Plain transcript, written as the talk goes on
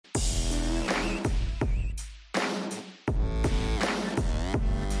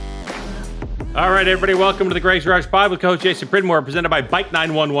All right, everybody, welcome to the Greg's Garage Pod with Coach Jason Pridmore, presented by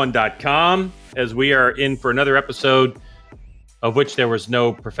Bike911.com, as we are in for another episode of which there was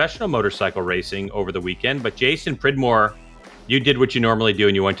no professional motorcycle racing over the weekend. But Jason Pridmore, you did what you normally do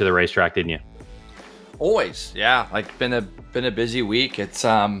and you went to the racetrack, didn't you? Always, yeah. Like been a busy week. It's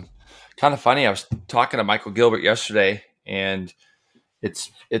kind of funny. I was talking to Michael Gilbert yesterday, and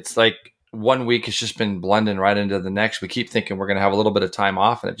it's like 1 week has just been blending right into the next. We keep thinking we're going to have a little bit of time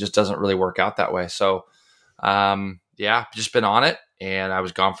off, and it just doesn't really work out that way. So, just been on it, and I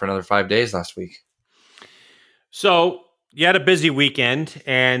was gone for another 5 days last week. So you had a busy weekend,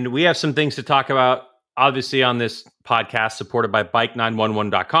 and we have some things to talk about, obviously, on this podcast supported by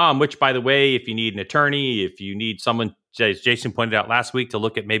Bike911.com, which, by the way, if you need an attorney, if you need someone, as Jason pointed out last week, to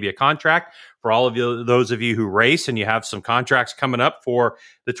look at maybe a contract for all of you, those of you who race and you have some contracts coming up for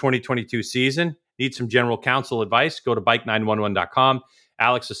the 2022 season, need some general counsel advice, go to Bike911.com.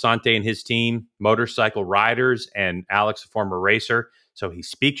 Alex Asante and his team, motorcycle riders, and Alex, a former racer, so he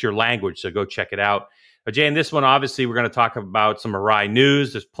speaks your language, so go check it out. But Jay, in this one, obviously, we're going to talk about some Arai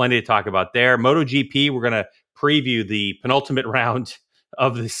news. There's plenty to talk about there. MotoGP, we're going to preview the penultimate round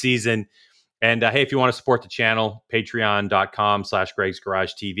of the season. And hey, if you want to support the channel, patreon.com/Greg's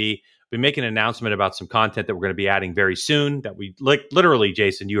Garage TV. We're making an announcement about some content that we're going to be adding very soon that we literally,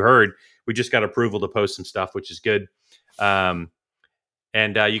 Jason, you heard, we just got approval to post some stuff, which is good. And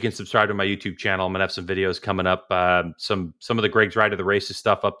you can subscribe to my YouTube channel. I'm going to have some videos coming up, some of the Greg's Ride of the Races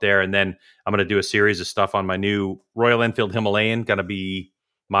stuff up there. And then I'm going to do a series of stuff on my new Royal Enfield Himalayan. Going to be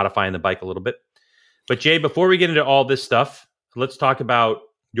modifying the bike a little bit. But Jay, before we get into all this stuff, let's talk about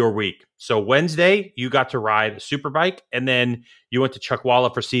your week. So Wednesday, you got to ride a superbike, and then you went to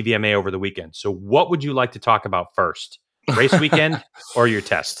Chuckwalla for CVMA over the weekend. So what would you like to talk about first? Race weekend or your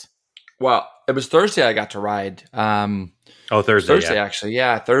test? Well, it was Thursday I got to ride. Thursday, actually.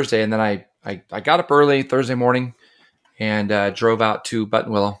 Yeah, Thursday. And then I got up early Thursday morning and drove out to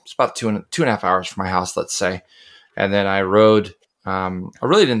Buttonwillow. It's about two and a half hours from my house, let's say. And then I rode. I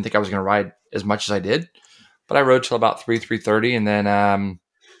really didn't think I was going to ride as much as I did, but I rode till about 3:30, and then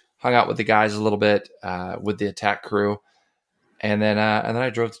hung out with the guys a little bit with the attack crew, and then I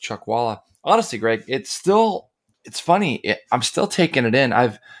drove to Chuckwalla. Honestly, Greg, it's funny. I'm still taking it in.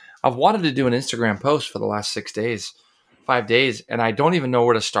 I've wanted to do an Instagram post for the last 5 days, and I don't even know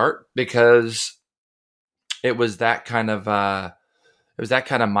where to start because it was that kind of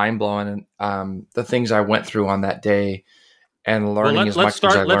mind blowing, and the things I went through on that day, and learning as much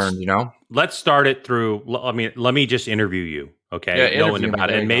as I learned. Let's start it through. I mean, let me just interview you, okay? Yeah, knowing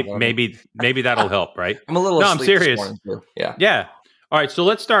about it, and maybe that'll help, right? I'm a little. No, I'm serious. Yeah. All right, so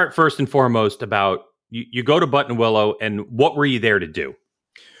let's start first and foremost about you go to Buttonwillow, and what were you there to do?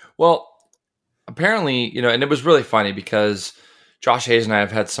 Well, apparently, and it was really funny because Josh Hayes and I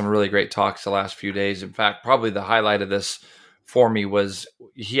have had some really great talks the last few days. In fact, probably the highlight of this for me was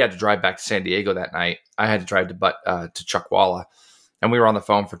he had to drive back to San Diego that night. I had to drive to Chuckwalla, and we were on the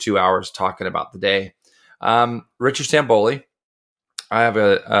phone for 2 hours talking about the day. Richard Stamboli, I have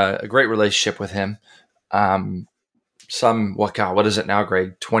a great relationship with him. What is it now,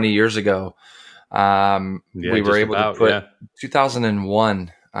 Greg? 20 years ago, we were able to put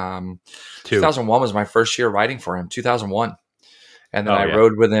 2001. 2001 was my first year riding for him. 2001, and then I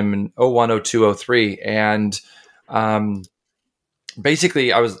rode with him in 01, 02, 03, and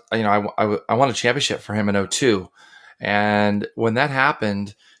basically, I was, I won a championship for him in 02. And when that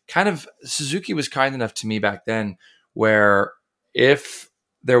happened, Suzuki was kind enough to me back then where if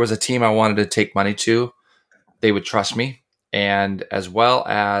there was a team I wanted to take money to, they would trust me. And as well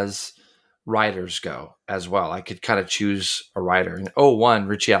as riders go as well, I could kind of choose a rider. In 01,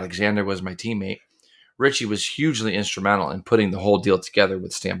 Richie Alexander was my teammate. Richie was hugely instrumental in putting the whole deal together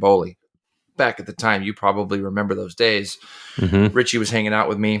with Stamboli. Back at the time, you probably remember those days. Mm-hmm. Richie was hanging out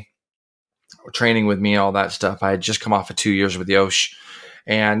with me, training with me, all that stuff. I had just come off of 2 years with Yosh,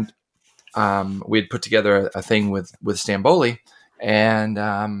 and we had put together a thing with Stamboli, and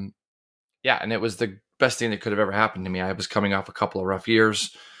and it was the best thing that could have ever happened to me. I was coming off a couple of rough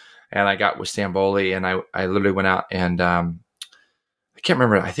years, and I got with Stamboli, and I literally went out and I can't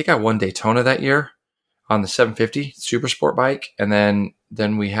remember. I think I won Daytona that year on the 750 Super Sport bike, and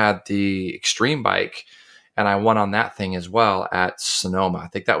then we had the Extreme bike, and I won on that thing as well at Sonoma. I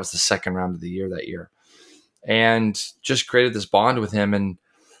think that was the second round of the year that year, and just created this bond with him. And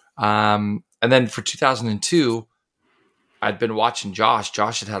then for 2002, I'd been watching Josh.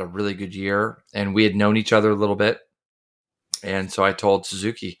 Josh had a really good year, and we had known each other a little bit. And so I told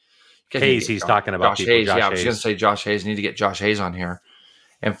Suzuki, Hayes, he's talking about Josh Hayes. I was going to say Josh Hayes. Need to get Josh Hayes on here.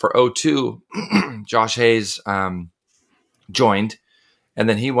 And for 02, Josh Hayes joined, And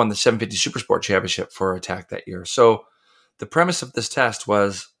then he won the 750 Super Sport Championship for Attack that year. So the premise of this test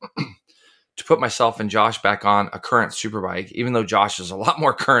was to put myself and Josh back on a current superbike, even though Josh is a lot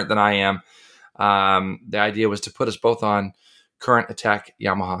more current than I am. The idea was to put us both on current Attack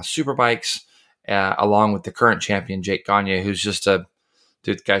Yamaha superbikes, along with the current champion, Jake Gagne, who's just the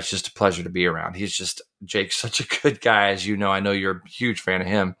guy's just a pleasure to be around. Jake's such a good guy, as you know. I know you're a huge fan of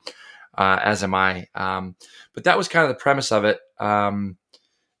him, as am I. But that was kind of the premise of it.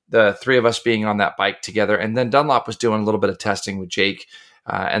 The three of us being on that bike together. And then Dunlop was doing a little bit of testing with Jake.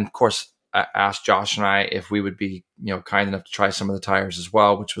 And of course, asked Josh and I if we would be, kind enough to try some of the tires as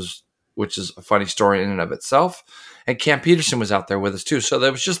well, which is a funny story in and of itself. And Cam Peterson was out there with us too. So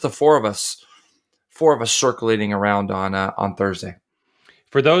there was just the four of us circulating around on Thursday.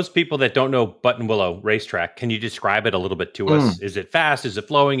 For those people that don't know Buttonwillow Racetrack, can you describe it a little bit to us? Is it fast? Is it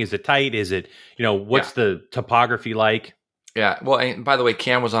flowing? Is it tight? Is it, what's the topography like? Yeah. Well, and by the way,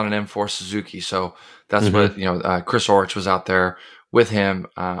 Cam was on an M4 Suzuki. So that's what, Chris Orich was out there with him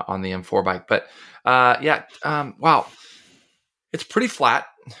on the M4 bike. But wow. It's pretty flat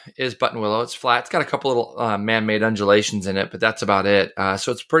is Buttonwillow. It's flat. It's got a couple little man-made undulations in it, but that's about it.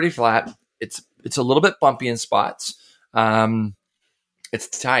 So it's pretty flat. It's a little bit bumpy in spots. It's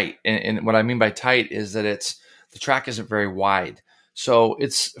tight. And what I mean by tight is that the track isn't very wide. So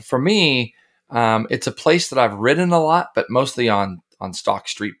for me, it's a place that I've ridden a lot, but mostly on stock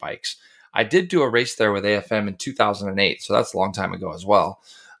street bikes. I did do a race there with AFM in 2008. So that's a long time ago as well.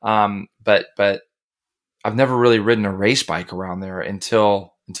 But I've never really ridden a race bike around there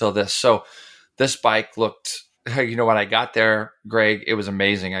until this. So this bike looked, when I got there, Greg, it was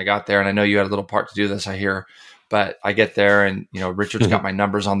amazing. I got there, and I know you had a little part to do this, I hear, but I get there and, Richard's got my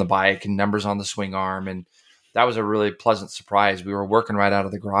numbers on the bike and numbers on the swing arm. And that was a really pleasant surprise. We were working right out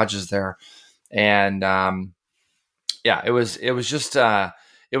of the garages there. And, it was just,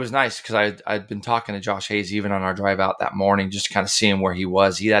 it was nice because I'd been talking to Josh Hayes even on our drive out that morning, just to kind of seeing where he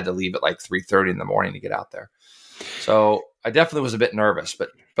was. He had to leave at like 3:30 in the morning to get out there. So I definitely was a bit nervous, but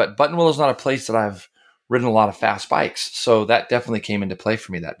Buttonwillow is not a place that I've ridden a lot of fast bikes. So that definitely came into play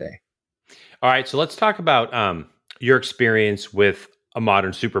for me that day. All right. So let's talk about your experience with a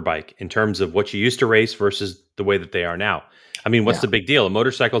modern superbike in terms of what you used to race versus the way that they are now. I mean, what's the big deal? A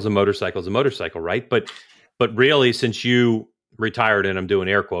motorcycle is a motorcycle is a motorcycle, right? But really, since you retired, and I'm doing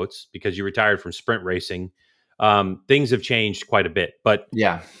air quotes because you retired from sprint racing, things have changed quite a bit. But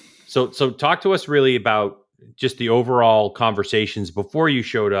yeah, so talk to us really about just the overall conversations before you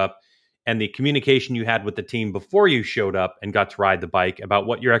showed up and the communication you had with the team before you showed up and got to ride the bike, about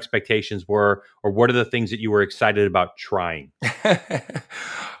what your expectations were, or what are the things that you were excited about trying.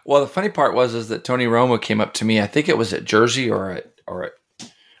 Well, the funny part is that Tony Romo came up to me. I think it was at Jersey or at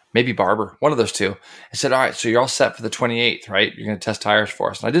maybe Barber, one of those two. I said, all right, so you're all set for the 28th, right? You're going to test tires for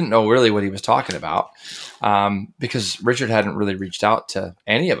us. And I didn't know really what he was talking about, because Richard hadn't really reached out to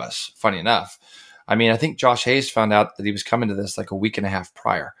any of us, funny enough. I mean, I think Josh Hayes found out that he was coming to this like a week and a half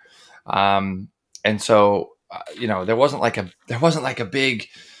prior. And so, there wasn't like a big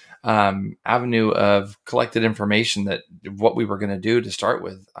avenue of collected information that what we were going to do to start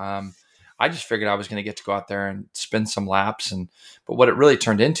with. I just figured I was going to get to go out there and spin some laps. But what it really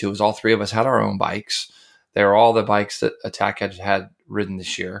turned into was all three of us had our own bikes. They were all the bikes that Attack had ridden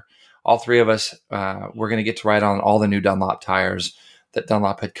this year. All three of us were going to get to ride on all the new Dunlop tires that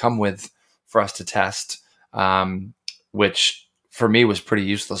Dunlop had come with for us to test, which for me was pretty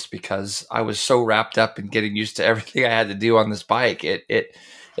useless because I was so wrapped up in getting used to everything I had to do on this bike. It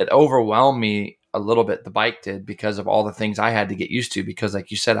overwhelmed me a little bit. The bike did, because of all the things I had to get used to, because like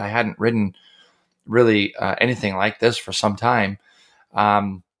you said, I hadn't ridden really anything like this for some time.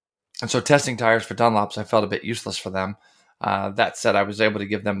 And so testing tires for Dunlops, I felt a bit useless for them. That said, I was able to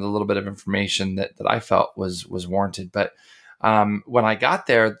give them the little bit of information that I felt was warranted. But when I got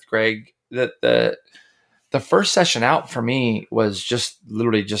there, Greg, the first session out for me was just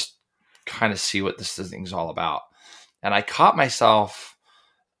literally just kind of see what this thing's all about. And I caught myself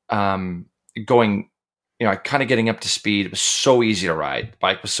going, kind of getting up to speed. It was so easy to ride. The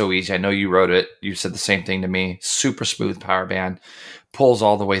bike was so easy. I know you rode it. You said the same thing to me. Super smooth power band, pulls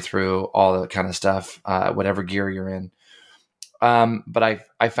all the way through, all that kind of stuff, whatever gear you're in. But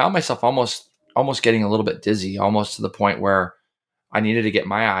I found myself almost getting a little bit dizzy, almost to the point where I needed to get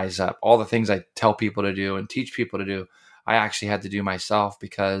my eyes up. All the things I tell people to do and teach people to do, I actually had to do myself,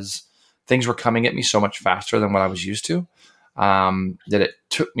 because things were coming at me so much faster than what I was used to, that it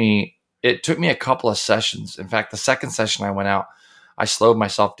took me a couple of sessions. In fact, the second session I went out, I slowed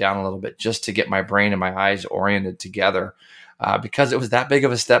myself down a little bit just to get my brain and my eyes oriented together, because it was that big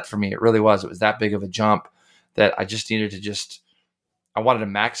of a step for me. It really was. It was that big of a jump that I just needed to I wanted to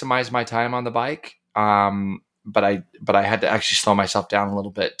maximize my time on the bike. But I had to actually slow myself down a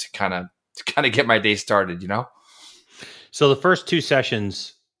little bit to kind of get my day started, you know? So the first two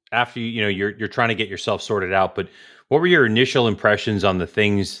sessions after you're trying to get yourself sorted out, but what were your initial impressions on the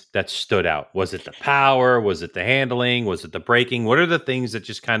things that stood out? Was it the power? Was it the handling? Was it the braking? What are the things that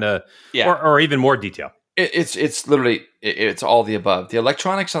just kind of, Yeah. or even more detail? It's literally, it's all the above. The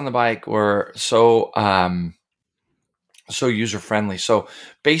electronics on the bike were so user friendly. So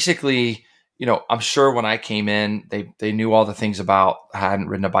basically, I'm sure when I came in, they knew all the things about. I hadn't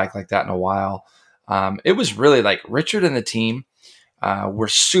ridden a bike like that in a while. It was really like Richard and the team were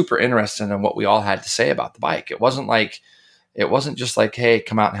super interested in what we all had to say about the bike. It wasn't just like, hey,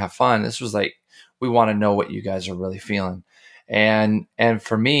 come out and have fun. This was like, we want to know what you guys are really feeling. And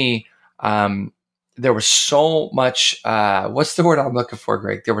for me, there was so much, what's the word I'm looking for,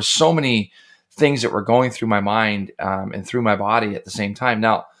 Greg? There were so many things that were going through my mind and through my body at the same time.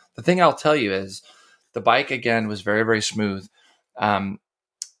 Now, the thing I'll tell you is the bike, again, was very, very smooth. I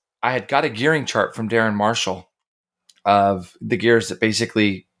had got a gearing chart from Darren Marshall of the gears that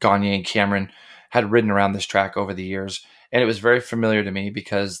basically Gagne and Cameron had ridden around this track over the years. And it was very familiar to me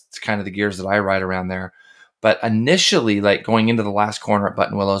because it's kind of the gears that I ride around there. But initially, like going into the last corner at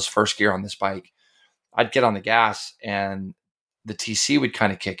Button Willow's, first gear on this bike, I'd get on the gas and the TC would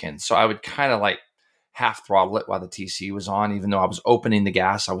kind of kick in. So I would kind of like half throttle it while the TC was on, even though I was opening the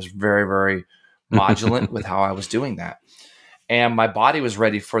gas. I was very, very modulant with how I was doing that. And my body was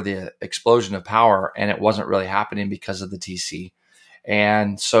ready for the explosion of power, and it wasn't really happening because of the TC.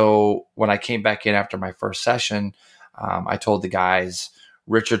 And so when I came back in after my first session, I told the guys,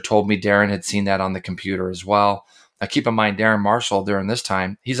 Richard told me Darren had seen that on the computer as well. Now, keep in mind, Darren Marshall, during this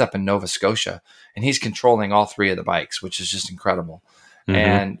time, he's up in Nova Scotia, and he's controlling all three of the bikes, which is just incredible. Mm-hmm.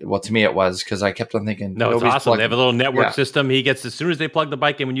 And well, to me, it was because I kept on thinking, no, it's awesome. They have a little network system. He gets, as soon as they plug the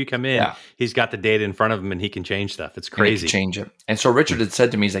bike in, when you come in, he's got the data in front of him and he can change stuff. It's crazy. Change it. And so Richard had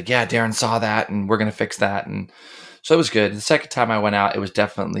said to me, he's like, yeah, Darren saw that and we're going to fix that. And so it was good. The second time I went out, it was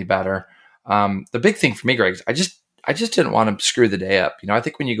definitely better. The big thing for me, Greg, is I just didn't want to screw the day up. I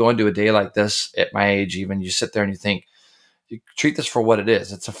think when you go into a day like this at my age, even you sit there and you think, you treat this for what it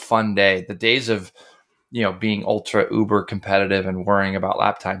is. It's a fun day. The days of, being ultra uber competitive and worrying about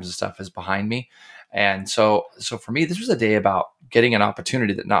lap times and stuff is behind me. And so for me, this was a day about getting an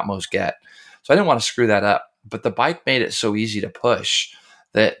opportunity that not most get. So I didn't want to screw that up, but the bike made it so easy to push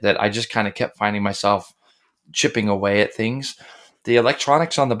that I just kind of kept finding myself chipping away at things. The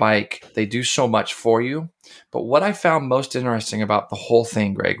electronics on the bike, they do so much for you. But what I found most interesting about the whole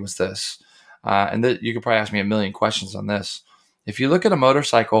thing, Greg, was this. You could probably ask me a million questions on this. If you look at a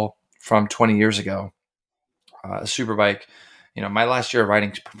motorcycle from 20 years ago, a superbike, my last year of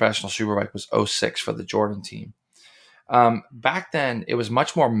riding professional superbike was 06 for the Jordan team. Back then, it was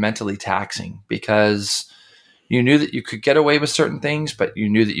much more mentally taxing because you knew that you could get away with certain things, but you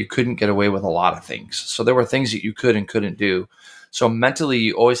knew that you couldn't get away with a lot of things. So there were things that you could and couldn't do. So mentally,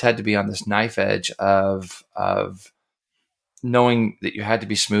 you always had to be on this knife edge of knowing that you had to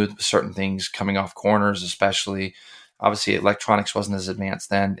be smooth with certain things coming off corners, especially. Obviously, electronics wasn't as advanced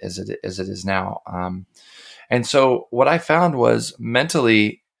then as it is now. And so what I found was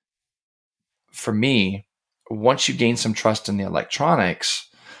mentally, for me, once you gain some trust in the electronics,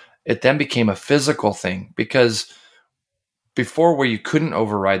 it then became a physical thing, because before, where you couldn't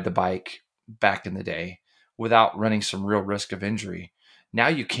override the bike back in the day without running some real risk of injury, now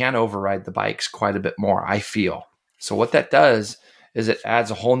you can override the bikes quite a bit more, I feel. So what that does is it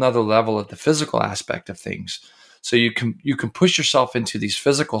adds a whole nother level of the physical aspect of things. So you can push yourself into these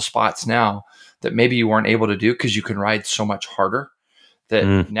physical spots now that maybe you weren't able to do because you can ride so much harder,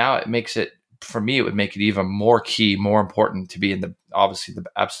 that now it makes it, for me, it would make it even more important to be in the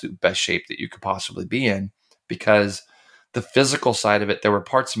absolute best shape that you could possibly be in, because the physical side of it, there were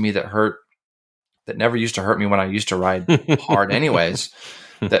parts of me that hurt, that never used to hurt me when I used to ride hard anyways,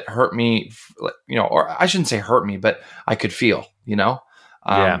 that hurt me, or I shouldn't say hurt me, but I could feel,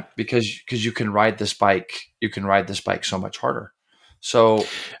 because you can ride this bike so much harder. So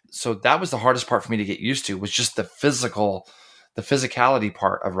that was the hardest part for me to get used to, was just the physicality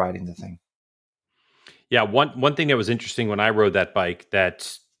part of riding the thing. Yeah. One thing that was interesting when I rode that bike,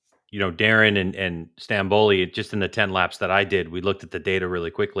 that, Darren and Stamboli, just in the 10 laps that I did, we looked at the data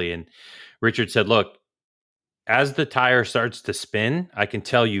really quickly, and Richard said, look, as the tire starts to spin, I can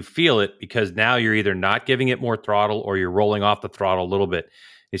tell you feel it, because now you're either not giving it more throttle or you're rolling off the throttle a little bit.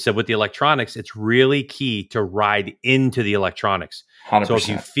 He said with the electronics, it's really key to ride into the electronics. 100%. So if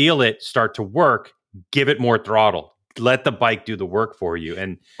you feel it start to work, give it more throttle. Let the bike do the work for you.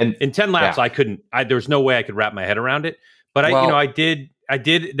 And in 10 laps, there was no way I could wrap my head around it. But Well, I did.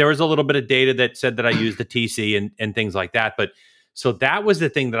 There was a little bit of data that said that I used the TC and things like that. But so that was the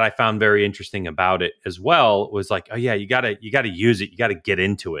thing that I found very interesting about it as well. Was like, oh yeah, you gotta use it. You gotta get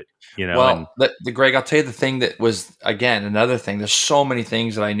into it. And the Greg, I'll tell you the thing that was, again, another thing. There's so many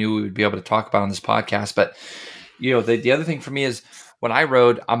things that I knew we would be able to talk about on this podcast, but the other thing for me is when I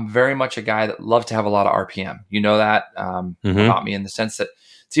rode, I'm very much a guy that loved to have a lot of RPM. You know that about me, in the sense that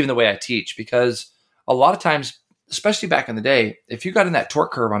it's even the way I teach, because a lot of times, especially back in the day, if you got in that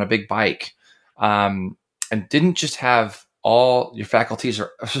torque curve on a big bike and didn't just have all your faculties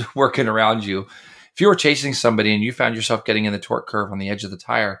are working around you, if you were chasing somebody and you found yourself getting in the torque curve on the edge of the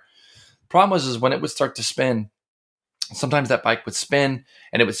tire, the problem was when it would start to spin, sometimes that bike would spin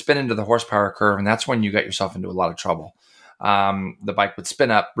and it would spin into the horsepower curve. And that's when you got yourself into a lot of trouble. The bike would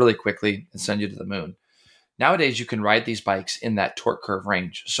spin up really quickly and send you to the moon. Nowadays, you can ride these bikes in that torque curve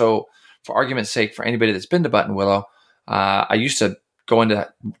range. So for argument's sake, for anybody that's been to Buttonwillow, I used to go into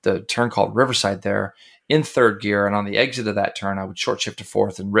the turn called Riverside there in third gear. And on the exit of that turn, I would short shift to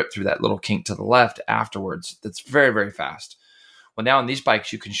fourth and rip through that little kink to the left afterwards. That's very, very fast. Well, now on these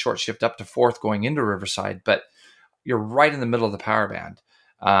bikes, you can short shift up to fourth going into Riverside, but you're right in the middle of the power band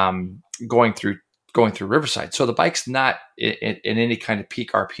going through Riverside. So the bike's not in any kind of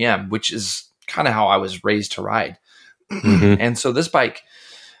peak RPM, which is kind of how I was raised to ride. And so this bike,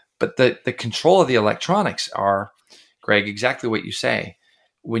 but the control of the electronics are, Greg, exactly what you say.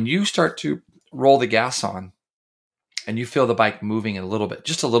 When you start to roll the gas on and you feel the bike moving a little bit,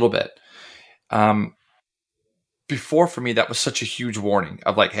 just a little bit, before, for me, that was such a huge warning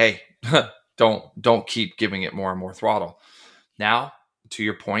of like, hey, don't keep giving it more and more throttle. Now, to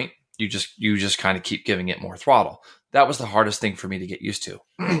your point, you just kind of keep giving it more throttle. That was the hardest thing for me to get used to.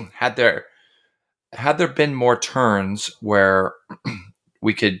 Had there been more turns where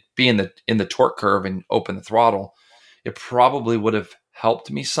we could be in the torque curve and open the throttle, it probably would have helped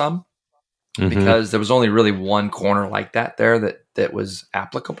me some, because there was only really one corner like that there that was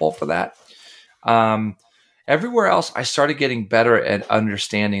applicable for that. Everywhere else, I started getting better at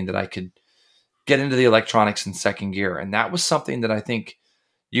understanding that I could get into the electronics in second gear. And that was something that I think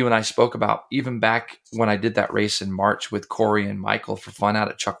you and I spoke about even back when I did that race in March with Corey and Michael for fun out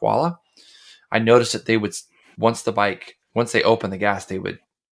at Chuckwalla. I noticed that they would, once they opened the gas, they would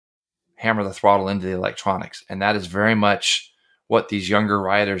hammer the throttle into the electronics. And that is very much what these younger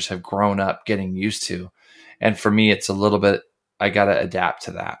riders have grown up getting used to. And for me, it's a little bit, I got to adapt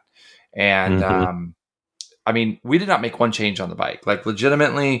to that. And, I mean, we did not make one change on the bike. Like,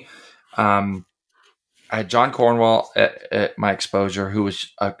 legitimately, I had John Cornwall at my exposure, who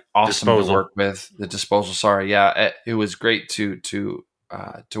was awesome to work with. The disposal, sorry, yeah, it was great to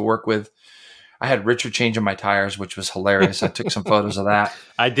work with. I had Richard changing my tires, which was hilarious. I took some photos of that.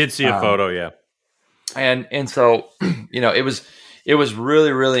 I did see a photo, yeah. And so, it was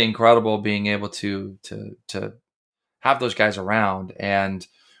really, really incredible being able to have those guys around. And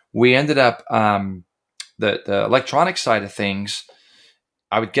we ended up the electronic side of things.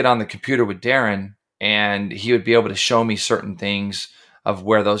 I would get on the computer with Darren, and he would be able to show me certain things of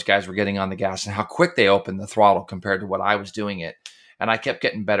where those guys were getting on the gas and how quick they opened the throttle compared to what I was doing it. And I kept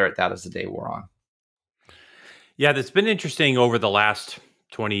getting better at that as the day wore on. Yeah, that's been interesting over the last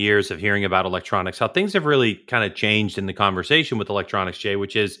 20 years of hearing about electronics, how things have really kind of changed in the conversation with electronics, Jay,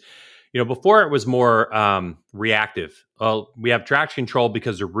 which is, before it was more reactive. Well, we have traction control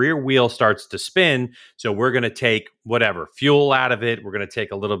because the rear wheel starts to spin. So we're going to take whatever fuel out of it. We're going to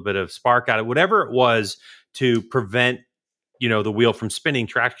take a little bit of spark out of it, whatever it was to prevent, the wheel from spinning,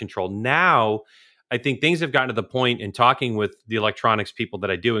 traction control. Now, I think things have gotten to the point in talking with the electronics people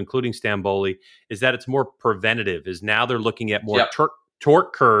that I do, including Stamboli, is that it's more preventative. Is now they're looking at more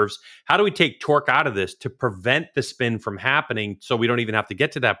torque curves. How do we take torque out of this to prevent the spin from happening so we don't even have to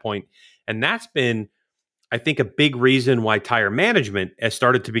get to that point? And that's been, I think, a big reason why tire management has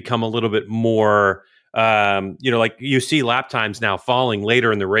started to become a little bit more, like you see lap times now falling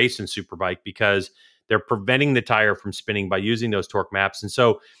later in the race in Superbike because they're preventing the tire from spinning by using those torque maps. And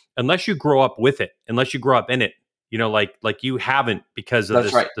so unless you grow up with it, unless you grow up in it, like you haven't because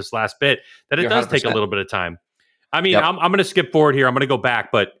of this last bit, that it does 100%. Take a little bit of time. I mean, I'm going to skip forward here. I'm going to go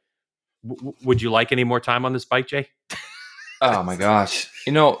back, but would you like any more time on this bike, Jay? Oh my gosh.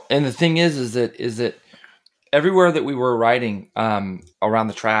 And the thing is that everywhere that we were riding around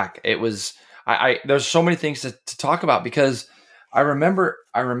the track, it was, there's so many things to talk about, because I remember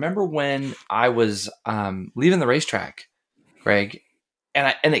when I was leaving the racetrack, Greg,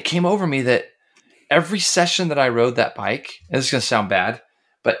 and it came over me that every session that I rode that bike, and this is going to sound bad,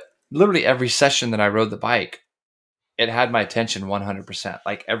 but literally every session that I rode the bike, it had my attention 100%,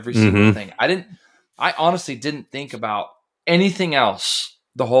 like every single thing. I honestly didn't think about anything else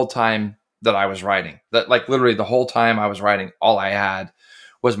the whole time that I was riding. That, like, literally the whole time I was riding, all I had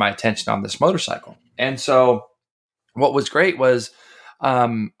was my attention on this motorcycle. And so what was great was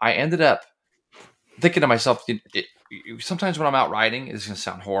I ended up thinking to myself, sometimes when I'm out riding, it's going to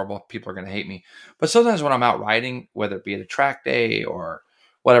sound horrible. People are going to hate me. But sometimes when I'm out riding, whether it be at a track day or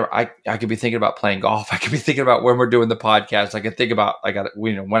whatever, I could be thinking about playing golf. I could be thinking about when we're doing the podcast. I could think about,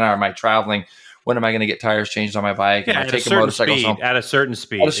 when am I traveling? When am I going to get tires changed on my bike? Yeah, and taking motorcycles home at a certain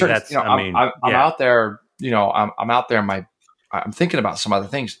speed. At a certain, I'm out there. I'm out there. I'm thinking about some other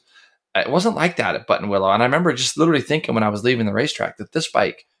things. It wasn't like that at Button Willow, and I remember just literally thinking when I was leaving the racetrack that this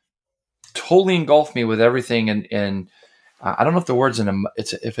bike totally engulfed me with everything. And I don't know if the words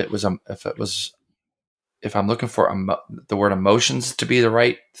if I'm looking for the word emotions to be the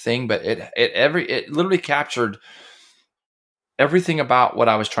right thing, but it literally captured everything about what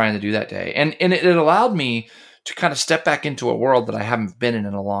I was trying to do that day. And it allowed me to kind of step back into a world that I haven't been in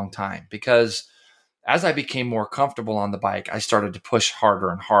a long time, because as I became more comfortable on the bike, I started to push harder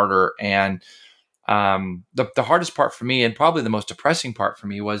and harder. And the hardest part for me, and probably the most depressing part for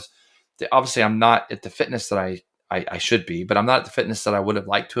me, was that obviously I'm not at the fitness that I should be, but I'm not at the fitness that I would have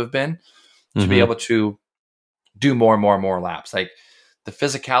liked to have been to be able to do more and more and more laps. Like, the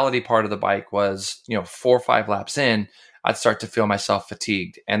physicality part of the bike was, 4 or 5 laps in, I'd start to feel myself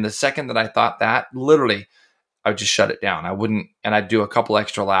fatigued. And the second that I thought that, literally, I would just shut it down. I wouldn't, and I'd do a couple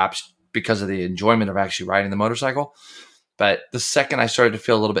extra laps because of the enjoyment of actually riding the motorcycle. But the second I started to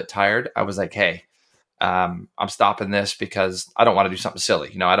feel a little bit tired, I was like, hey, I'm stopping this because I don't want to do something silly.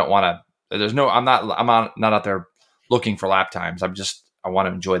 I don't want to, I'm not out there looking for lap times. I want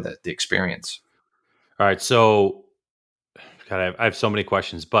to enjoy the experience. All right. So, God, I have so many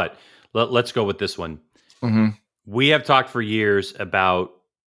questions, but let's go with this one. Mm-hmm. We have talked for years about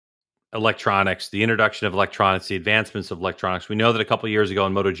electronics, the introduction of electronics, the advancements of electronics. We know that a couple of years ago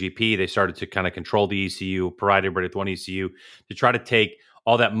in MotoGP, they started to kind of control the ECU, provide everybody with one ECU to try to take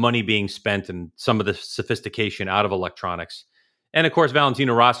all that money being spent and some of the sophistication out of electronics. And of course,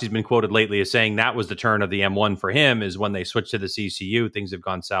 Valentino Rossi's been quoted lately as saying that was the turn of the M1 for him, is when they switched to the ECU, things have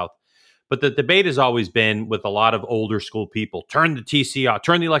gone south. But the debate has always been with a lot of older school people, turn the TC off,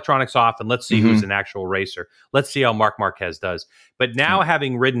 turn the electronics off, and let's see who's an actual racer. Let's see how Marc Marquez does. But now,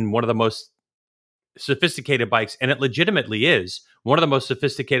 having ridden one of the most sophisticated bikes, and it legitimately is one of the most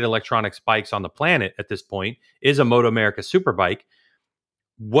sophisticated electronics bikes on the planet at this point, is a Moto America Superbike.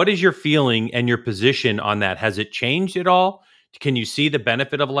 What is your feeling and your position on that? Has it changed at all? Can you see the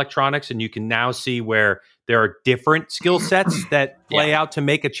benefit of electronics, and you can now see where there are different skill sets that play out to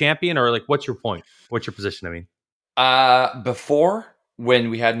make a champion? Or, like, what's your point? What's your position? I mean, before, when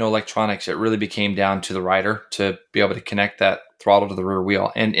we had no electronics, it really became down to the rider to be able to connect that throttle to the rear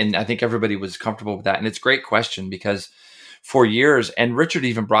wheel. And I think everybody was comfortable with that. And it's a great question, because for years, and Richard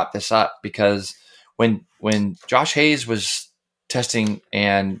even brought this up, because when Josh Hayes was testing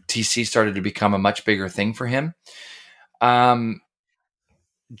and TC started to become a much bigger thing for him,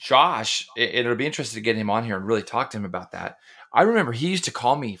 Josh, it'll be interesting to get him on here and really talk to him about that. I remember he used to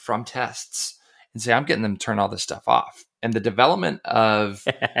call me from tests and say, I'm getting them to turn all this stuff off. And the development of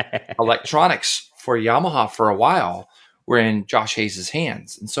electronics for Yamaha for a while were in Josh Hayes'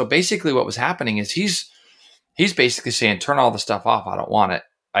 hands. And so basically what was happening is he's basically saying, turn all the stuff off. I don't want it.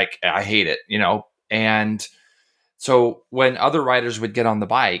 Like, I hate it, And so when other riders would get on the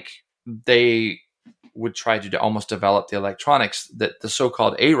bike, they would try to almost develop the electronics that the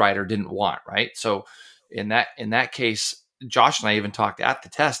so-called A rider didn't want, right? So in that case, Josh and I even talked at the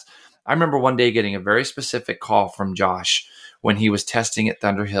test. I remember one day getting a very specific call from Josh when he was testing at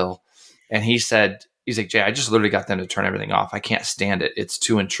Thunderhill, and he's like, Jay, I just literally got them to turn everything off. I can't stand it. It's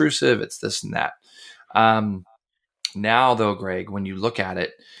too intrusive. It's this and that. Now though, Greg, when you look at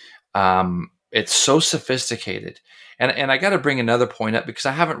it, it's so sophisticated. And I got to bring another point up, because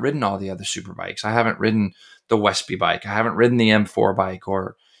I haven't ridden all the other super bikes. I haven't ridden the Westby bike. I haven't ridden the M4 bike,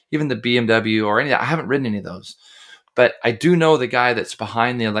 or even the BMW or any of that. I haven't ridden any of those. But I do know the guy that's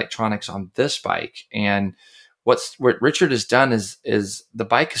behind the electronics on this bike. And what Richard has done is the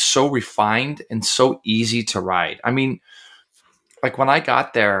bike is so refined and so easy to ride. I mean, like, when I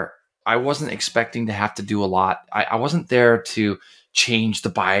got there, I wasn't expecting to have to do a lot. I wasn't there to change the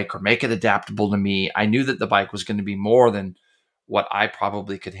bike or make it adaptable to me. I knew that the bike was going to be more than what I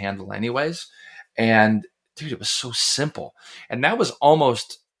probably could handle anyways. And dude, it was so simple. And that was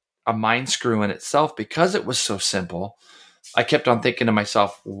almost a mind screw in itself, because it was so simple. I kept on thinking to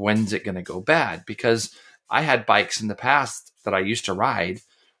myself, when's it going to go bad? Because I had bikes in the past that I used to ride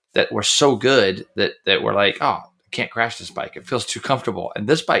that were so good that were like, oh, I can't crash this bike. It feels too comfortable. And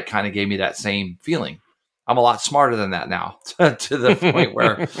this bike kind of gave me that same feeling. I'm a lot smarter than that now to the point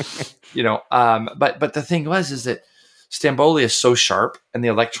where, but the thing is that Stamboli is so sharp and the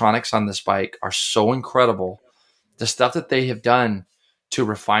electronics on this bike are so incredible. The stuff that they have done to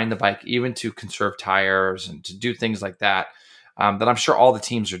refine the bike, even to conserve tires and to do things like that, that I'm sure all the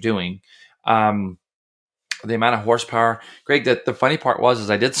teams are doing. The amount of horsepower, Greg, the funny part was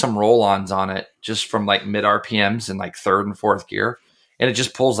I did some roll-ons on it just from like mid RPMs in like third and fourth gear, and it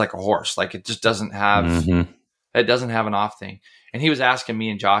just pulls like a horse. Like it just doesn't have it doesn't have an off thing. And he was asking me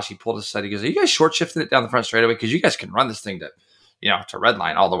and Josh, he pulled us aside, he goes, "Are you guys short shifting it down the front straightaway? Because you guys can run this thing to red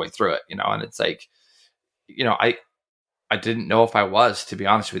line all the way through it, and it's like, I didn't know if I was, to be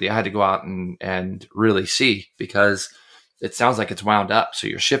honest with you. I had to go out and really see, because it sounds like it's wound up. So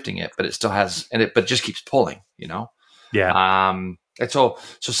you're shifting it, but it still has, but it just keeps pulling, Yeah. And so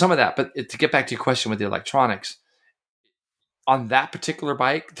some of that, but to get back to your question with the electronics on that particular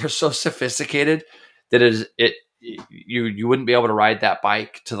bike, they're so sophisticated that you wouldn't be able to ride that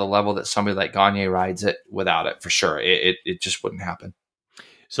bike to the level that somebody like Gagne rides it without it, for sure. It just wouldn't happen.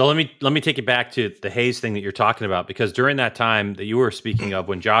 So let me take you back to the Hayes thing that you're talking about, because during that time that you were speaking of,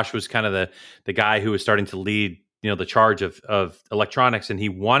 when Josh was kind of the guy who was starting to lead, the charge of electronics, and he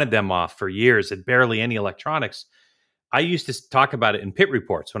wanted them off for years, had barely any electronics. I used to talk about it in pit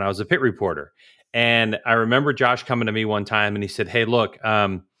reports when I was a pit reporter. And I remember Josh coming to me one time and he said, "Hey, look,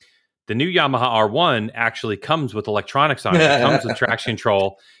 the new Yamaha R1 actually comes with electronics on it. It comes with traction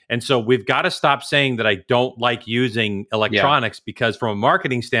control. And so we've got to stop saying that I don't like using electronics, because from a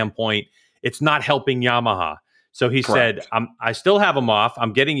marketing standpoint, it's not helping Yamaha." So he Correct. said, I still have them off.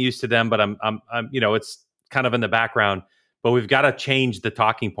 I'm getting used to them, but I'm it's kind of in the background, but we've got to change the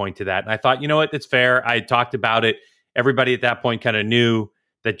talking point to that. And I thought, you know what, it's fair. I talked about it. Everybody at that point kind of knew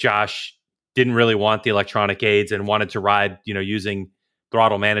that Josh didn't really want the electronic aids and wanted to ride, using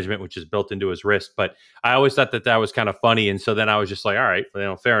throttle management, which is built into his wrist. But I always thought that was kind of funny. And so then I was just like, all right,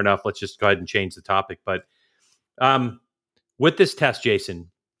 fair enough. Let's just go ahead and change the topic. But with this test, Jason,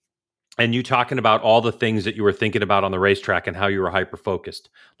 and you talking about all the things that you were thinking about on the racetrack and how you were hyper-focused,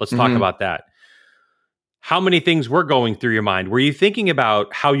 let's talk about that. How many things were going through your mind? Were you thinking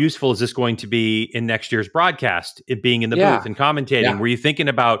about how useful is this going to be in next year's broadcast, it being in the booth and commentating? Yeah. Were you thinking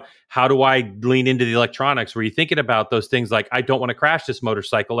about, how do I lean into the electronics? Were you thinking about those things like, I don't want to crash this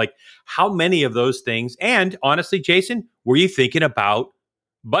motorcycle? Like, how many of those things? And honestly, Jason, were you thinking about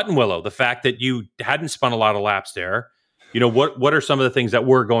Buttonwillow, the fact that you hadn't spun a lot of laps there? What are some of the things that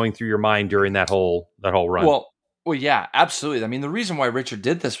were going through your mind during that whole run? Well, yeah, absolutely. I mean, the reason why Richard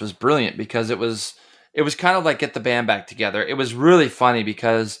did this was brilliant, because it was kind of like get the band back together. It was really funny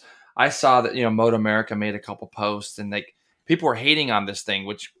because I saw that, Moto America made a couple posts, and like people were hating on this thing,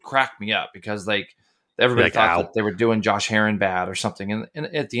 which cracked me up, because like everybody thought that they were doing Josh Herrin bad or something.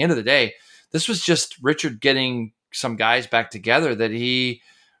 And at the end of the day, this was just Richard getting some guys back together that he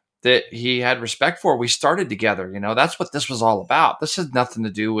had respect for. We started together, that's what this was all about. This has nothing to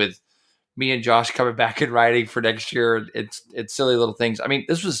do with me and Josh coming back and riding for next year. It's silly little things. I mean,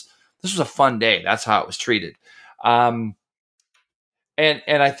 this was a fun day. That's how it was treated. And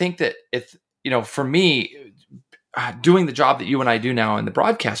I think that if, for me, doing the job that you and I do now in the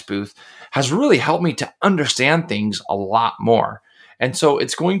broadcast booth has really helped me to understand things a lot more. And so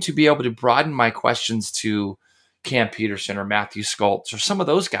it's going to be able to broaden my questions to Cam Peterson or Matthew Skoltz or some of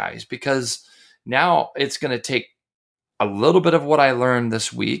those guys, because now it's going to take a little bit of what I learned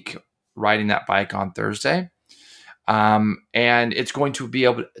this week riding that bike on Thursday. And it's going to be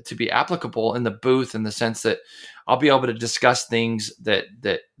able to be applicable in the booth, in the sense that I'll be able to discuss things that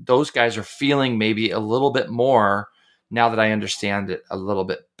those guys are feeling maybe a little bit more now that I understand it a little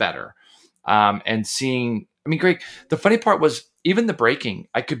bit better. And seeing, I mean, Greg, the funny part was even the braking.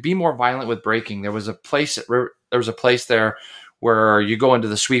 I could be more violent with braking. There was a place there where you go into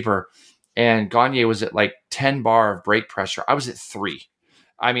the sweeper, and Gagne was at like 10 bar of brake pressure. I was at 3.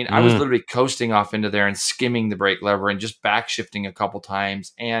 I mean, I was literally coasting off into there and skimming the brake lever and just back shifting a couple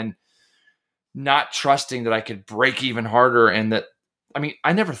times and not trusting that I could brake even harder. And that, I mean,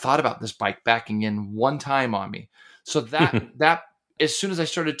 I never thought about this bike backing in one time on me. So that as soon as I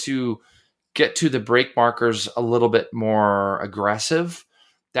started to get to the brake markers a little bit more aggressive,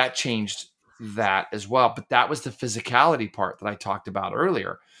 that changed that as well. But that was the physicality part that I talked about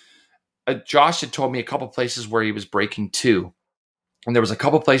earlier. Josh had told me a couple places where he was braking 2. And there was a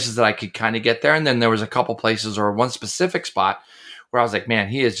couple places that I could kind of get there. And then there was a couple places, or one specific spot, where I was like, man,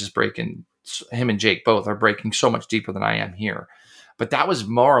 he is just braking. Him and Jake both are braking so much deeper than I am here. But that was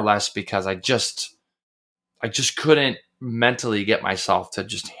more or less because I just couldn't mentally get myself to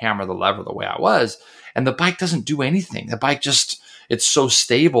just hammer the lever the way I was. And the bike doesn't do anything. The bike just, it's so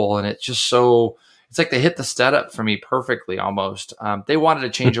stable, and it's just so, it's like they hit the setup for me perfectly almost. They wanted to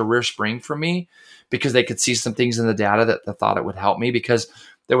change a rear spring for me because they could see some things in the data that they thought it would help me, because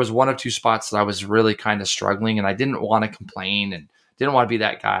there was one or two spots that I was really kind of struggling, and I didn't want to complain and didn't want to be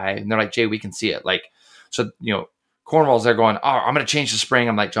that guy. And they're like, Jay, we can see it. Like, so, Cornwall's there going, oh, I'm going to change the spring.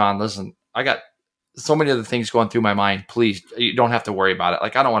 I'm like, John, listen, I got so many other things going through my mind. Please, you don't have to worry about it.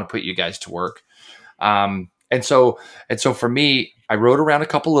 Like, I don't want to put you guys to work. And so for me, I wrote around a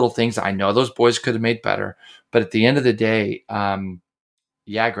couple little things that I know those boys could have made better. But at the end of the day,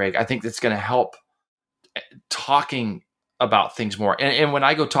 Greg, I think that's going to help talking about things more. And when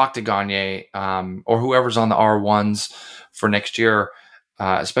I go talk to Gagne, or whoever's on the R1s for next year,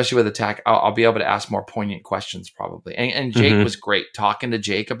 especially with attack, I'll be able to ask more poignant questions probably. And Jake was great talking to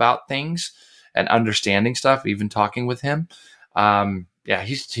Jake about things and understanding stuff, even talking with him.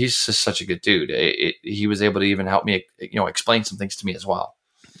 He's just such a good dude. He was able to even help me, explain some things to me as well.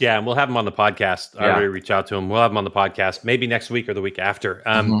 Yeah, and we'll have him on the podcast. I already reached out to him. We'll have him on the podcast maybe next week or the week after.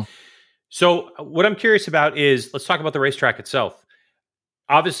 So what I'm curious about is, let's talk about the racetrack itself.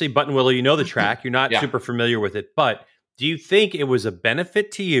 Obviously, Buttonwillow, you know the track. You're not super familiar with it, but do you think it was a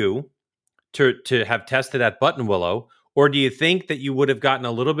benefit to you to have tested at Buttonwillow, or do you think that you would have gotten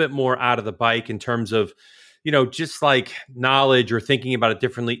a little bit more out of the bike in terms of, just like knowledge or thinking about it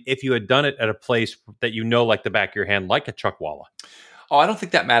differently if you had done it at a place that like the back of your hand, like a Chuckwalla? Oh, I don't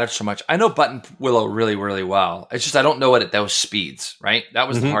think that matters so much. I know Buttonwillow really, really well. It's just I don't know it at those speeds, right? That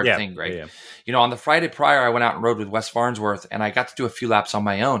was the hard thing, Greg. Yeah. On the Friday prior, I went out and rode with Wes Farnsworth, and I got to do a few laps on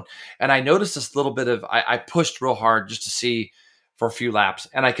my own. And I noticed this little bit of, I pushed real hard just to see for a few laps.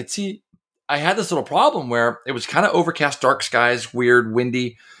 And I could see I had this little problem where it was kind of overcast, dark skies, weird,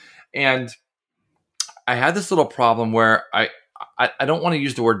 windy. And I had this little problem where I don't want to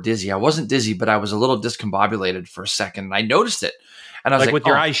use the word dizzy. I wasn't dizzy, but I was a little discombobulated for a second. And I noticed it. And I was like, with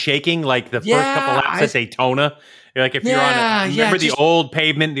your eyes shaking, like the first couple laps at Daytona. You're like, if you're on, remember the old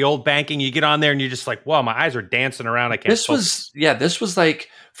pavement, the old banking, you get on there and you're just like, wow, my eyes are dancing around. I can't. This was like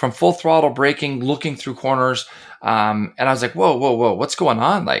from full throttle braking, looking through corners. And I was like, whoa, what's going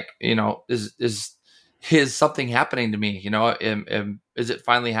on? Like, is something happening to me? Is it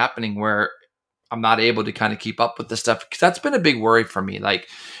finally happening where I'm not able to kind of keep up with this stuff? Because that's been a big worry for me. Like,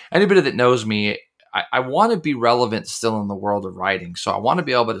 anybody that knows me, I want to be relevant still in the world of riding. So I want to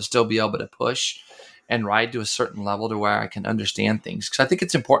be able to push and ride to a certain level to where I can understand things. Because I think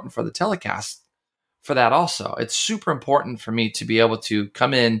it's important for the telecast for that also. It's super important for me to be able to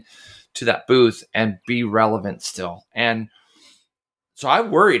come in to that booth and be relevant still. And so I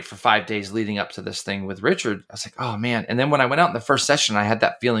worried for 5 days leading up to this thing with Richard. I was like, oh man. And then when I went out in the first session, I had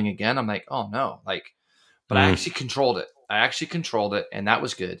that feeling again. I'm like, oh no. But I actually controlled it. And that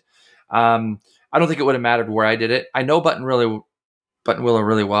was good. I don't think it would have mattered where I did it. I know Buttonwillow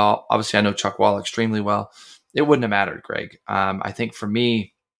really well. Obviously, I know Chuckwalla extremely well. It wouldn't have mattered, Greg. I think for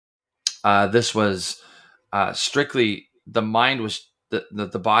me, this was strictly the mind was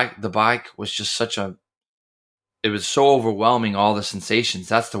the bike was just it was so overwhelming, all the sensations.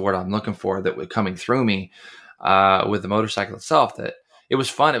 That's the word I'm looking for that were coming through me with the motorcycle itself, that it was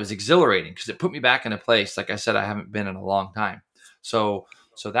fun. It was exhilarating because it put me back in a place, like I said, I haven't been in a long time. So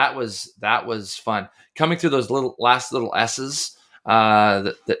that was fun. Coming through those last little S's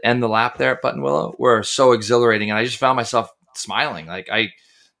that end the lap there at Buttonwillow were so exhilarating, and I just found myself smiling. Like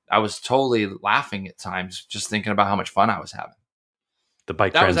I was totally laughing at times, just thinking about how much fun I was having. The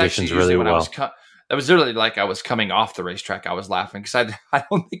bike transitions really well. That was literally like I was coming off the racetrack. I was laughing because I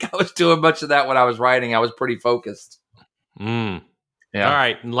don't think I was doing much of that when I was riding. I was pretty focused. Yeah. All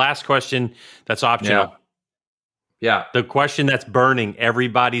right. And last question. That's optional. Yeah. The question that's burning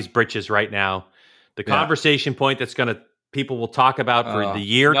everybody's britches right now. The conversation point that's people will talk about for the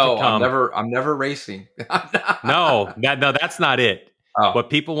year to come. I'm never racing. No, that's not it. Oh. What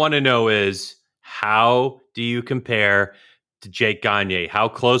people want to know is, how do you compare to Jake Gagne? How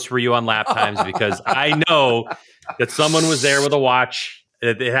close were you on lap times? Because I know that someone was there with a watch.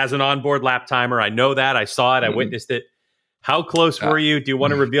 It has an onboard lap timer. I know that. I saw it. I witnessed it. How close were you? Do you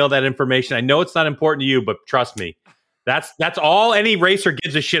want to reveal that information? I know it's not important to you, but trust me, that's all any racer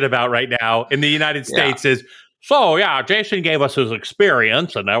gives a shit about right now in the United States is, so Jason gave us his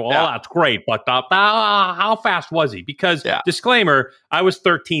experience and that's great, but how fast was he? Because disclaimer, I was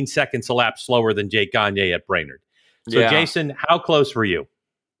 13 seconds a lap slower than Jake Gagne at Brainerd. So Jason, how close were you?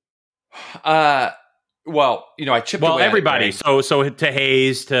 Well, I chipped away. Well, everybody. So to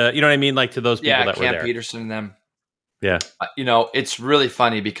Hayes, to, you know what I mean? Like to those people that were there. Cam Peterson and them. Yeah. It's really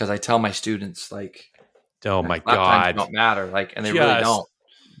funny because I tell my students, like, oh my God, God, don't matter. Like, and they really don't.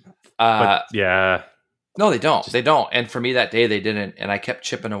 But No, they don't. They don't. And for me that day, they didn't. And I kept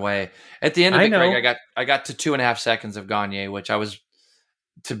chipping away. At the end of it, Greg, I got to 2.5 seconds of Gagne, which I was,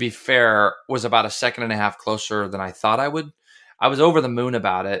 to be fair, was about a second and a half closer than I thought I would. I was over the moon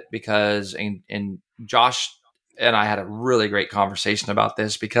about it because, and Josh and I had a really great conversation about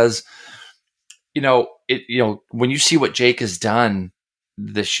this because, when you see what Jake has done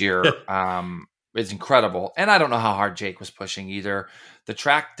this year, it's incredible. And I don't know how hard Jake was pushing either. The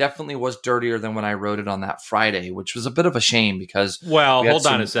track definitely was dirtier than when I rode it on that Friday, which was a bit of a shame because hold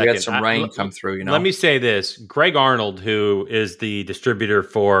on a second. We had some rain come through. Let me say this: Greg Arnold, who is the distributor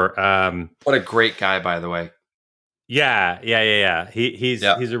for, what a great guy, by the way. Yeah. He's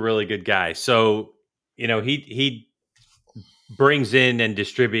a really good guy. So he brings in and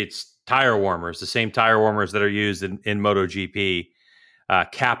distributes tire warmers, the same tire warmers that are used in MotoGP.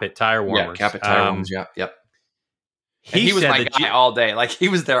 Capit tire warmers. Yeah, Capit tire warmers. Yep. He was my guy all day. Like he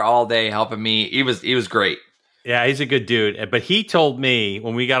was there all day helping me. He was great. Yeah, he's a good dude. But he told me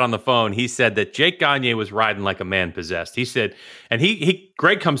when we got on the phone, he said that Jake Gagne was riding like a man possessed. He said, and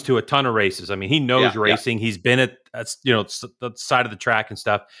Greg comes to a ton of races. I mean, he knows racing. Yeah. He's been at the side of the track and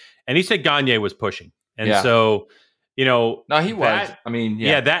stuff. And he said Gagne was pushing. And so, no, he was. I mean,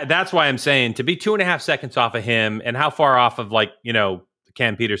 that's why I'm saying to be 2.5 seconds off of him, and how far off of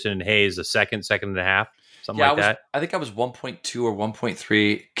Cam Peterson and Hayes, a second and a half. Something like that. I think I was 1.2 or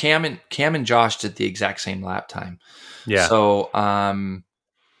 1.3. Cam and Josh did the exact same lap time. Yeah. So, I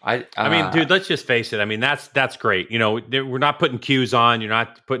mean, dude, let's just face it. I mean, that's great. We're not putting cues on. You're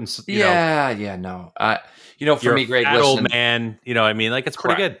not putting. No. For me, Greg, fat old man. I mean, like it's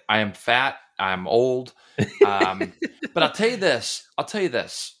correct. Pretty good. I am fat. I'm old. But I'll tell you this.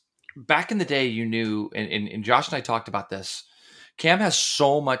 Back in the day, you knew, and Josh and I talked about this. Cam has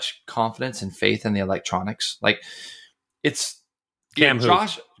so much confidence and faith in the electronics. Like it's Cam.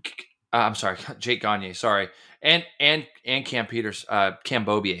 Josh. I'm sorry, Jake Gagne. Sorry, and Cam Peters, Cam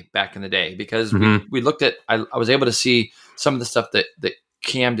Beaubier back in the day because we looked at. I was able to see some of the stuff that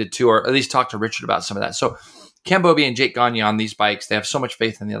Cam did too, or at least talk to Richard about some of that. So Cam Beaubier and Jake Gagne on these bikes, they have so much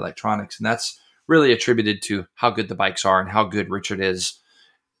faith in the electronics, and that's really attributed to how good the bikes are and how good Richard is.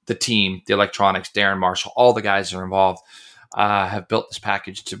 The team, the electronics, Darren Marshall, all the guys that are involved. Have built this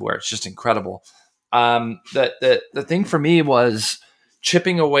package to where it's just incredible. The thing for me was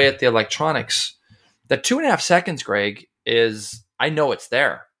chipping away at the electronics. The 2.5 seconds, Greg, is I know it's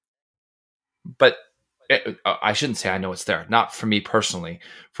there, but I shouldn't say I know it's there. Not for me personally.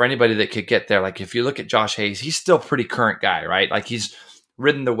 For anybody that could get there, like if you look at Josh Hayes, he's still a pretty current guy, right? Like he's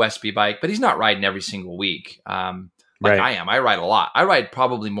ridden the Westby bike, but he's not riding every single week. Right. I am. I ride a lot. I ride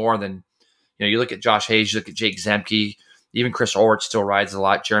probably more than you look at Josh Hayes, you look at Jake Zemke. Even Chris Ulrich still rides a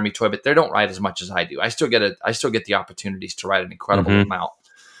lot. Jeremy Toy, but they don't ride as much as I do. I still get the opportunities to ride an incredible amount.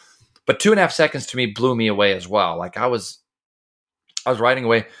 But 2.5 seconds to me blew me away as well. Like I was riding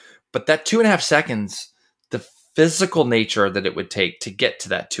away, but that 2.5 seconds, the physical nature that it would take to get to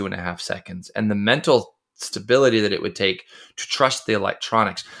that 2.5 seconds, and the mental stability that it would take to trust the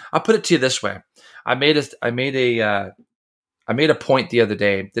electronics. I'll put it to you this way: I made a point the other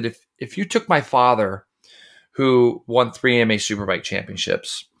day that if you took my father, who won 3 AMA Superbike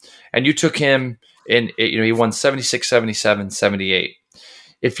championships, and you took him he won 76, 77, 78.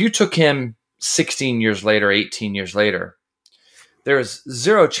 If you took him 16 years later, 18 years later, there is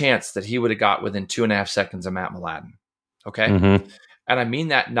zero chance that he would have got within 2.5 seconds of Matt Mladen. Okay. And I mean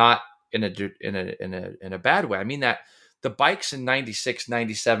that not in a bad way. I mean that the bikes in 96,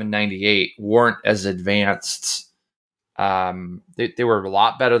 97, 98 weren't as advanced. They were a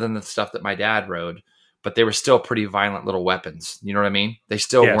lot better than the stuff that my dad rode, but they were still pretty violent little weapons. You know what I mean? They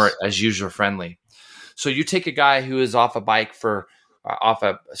still weren't as user friendly. So you take a guy who is off a bike off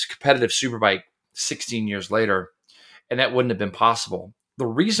a competitive superbike 16 years later, and that wouldn't have been possible. The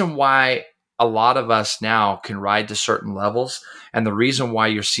reason why a lot of us now can ride to certain levels, and the reason why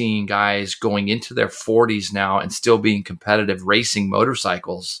you're seeing guys going into their 40s now and still being competitive racing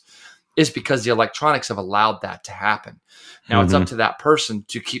motorcycles is because the electronics have allowed that to happen. Now it's up to that person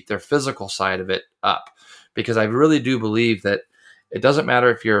to keep their physical side of it up, because I really do believe that it doesn't matter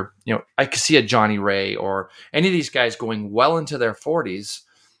if you're, I could see a Johnny Ray or any of these guys going well into their 40s,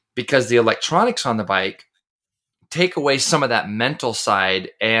 because the electronics on the bike take away some of that mental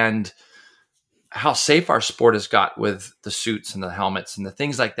side and how safe our sport has got with the suits and the helmets and the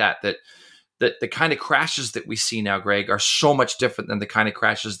things like that the kind of crashes that we see now, Greg, are so much different than the kind of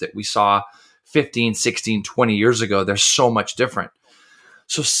crashes that we saw 15, 16, 20 years ago. They're so much different.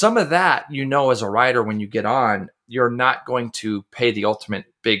 So some of that, as a rider, when you get on, you're not going to pay the ultimate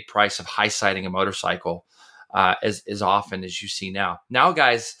big price of high siding a motorcycle as often as you see now. Now,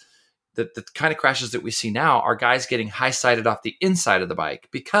 guys, the kind of crashes that we see now are guys getting high-sided off the inside of the bike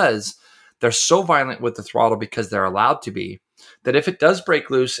because they're so violent with the throttle because they're allowed to be, that if it does break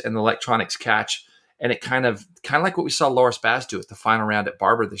loose and the electronics catch, and it kind of like what we saw Loris Baz do at the final round at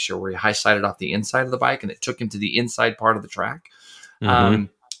Barber this year, where he high-sided off the inside of the bike and it took him to the inside part of the track.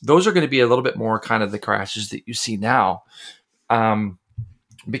 Those are going to be a little bit more kind of the crashes that you see now.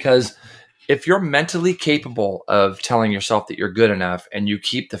 Because if you're mentally capable of telling yourself that you're good enough and you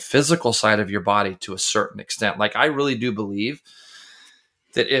keep the physical side of your body to a certain extent, like I really do believe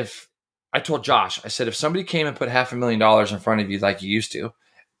that if I told Josh, I said, if somebody came and put $500,000 in front of you like you used to,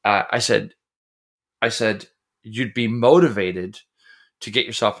 I said, you'd be motivated to get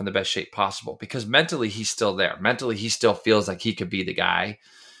yourself in the best shape possible, because mentally he's still there. Mentally, he still feels like he could be the guy,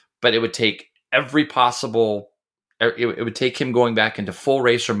 but it would take every possible, it would take him going back into full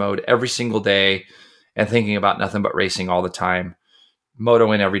racer mode every single day and thinking about nothing but racing all the time,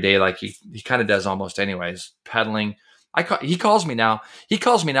 motoing every day like he kind of does almost anyways, pedaling. He calls me now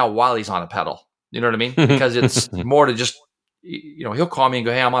while he's on a pedal. You know what I mean? Because it's more to just, he'll call me and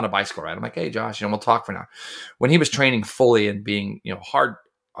go, hey, I'm on a bicycle ride. I'm like, hey, Josh, we'll talk for now. When he was training fully and being, hard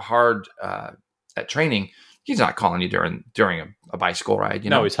at training, he's not calling you during a bicycle ride.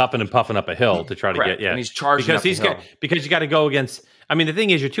 No, he's huffing and puffing up a hill to try to get, and he's charging because you got to go against. I mean, the thing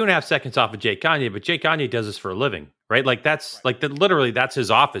is, you're 2.5 seconds off of Jake Gagne, but Jake Gagne does this for a living, right? Like literally that's his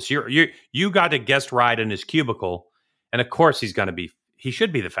office. You got a guest ride in his cubicle, and of course he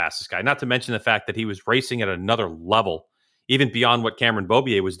should be the fastest guy. Not to mention the fact that he was racing at another level, even beyond what Cameron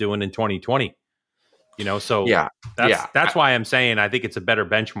Beaubier was doing in 2020. So that's why I'm saying I think it's a better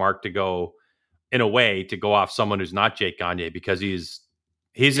benchmark to go, in a way, to go off someone who's not Jake Gagne, because he's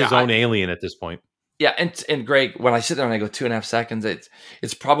his own alien at this point. Yeah, and Greg, when I sit there and I go 2.5 seconds,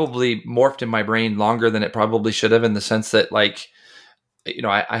 it's probably morphed in my brain longer than it probably should have, in the sense that, like,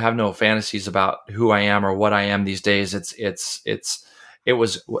 I have no fantasies about who I am or what I am these days. It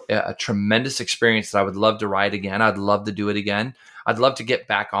was a tremendous experience that I would love to ride again. I'd love to do it again. I'd love to get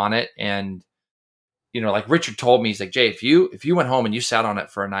back on it. And, like Richard told me, he's like, Jay, if you went home and you sat on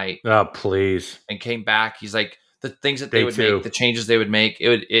it for a night, oh, please, and came back, he's like, the things that they would make, the changes they would make,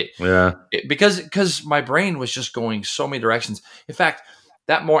 because my brain was just going so many directions. In fact,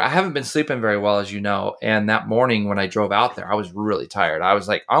 that morning, I haven't been sleeping very well, as you know. And that morning when I drove out there, I was really tired. I was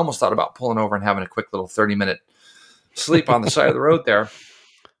like, I almost thought about pulling over and having a quick little 30-minute sleep on the side of the road there.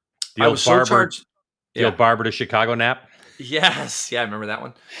 I was so charged. The old Barber to Chicago nap. Yes. Yeah. I remember that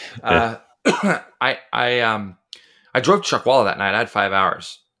one. I drove to Chuckwalla that night. I had 5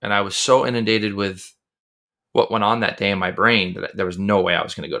 hours, and I was so inundated with what went on that day in my brain that there was no way I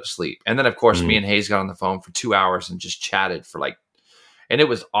was going to go to sleep. And then, of course, me and Hayes got on the phone for 2 hours and just chatted and it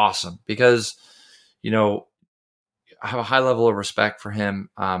was awesome, because, I have a high level of respect for him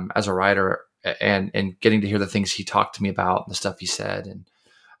as a rider, and getting to hear the things he talked to me about and the stuff he said. And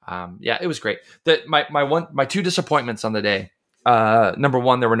it was great. My two disappointments on the day. Number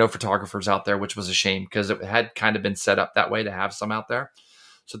one, there were no photographers out there, which was a shame, because it had kind of been set up that way to have some out there.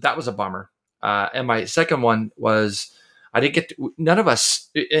 So that was a bummer. And my second one was, none of us,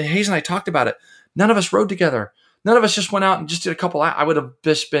 Hayes and I talked about it. None of us rode together. None of us just went out and just did a couple. I would have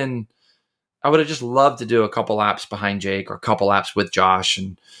just loved to do a couple laps behind Jake, or a couple laps with Josh,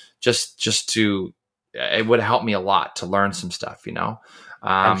 and it would have helped me a lot to learn some stuff,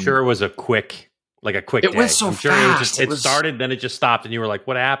 I'm sure it was a quick day. It went so fast. It started, then it just stopped, and you were like,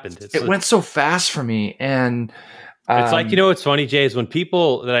 what happened? It went so fast for me. And it's like, what's funny, Jay, is when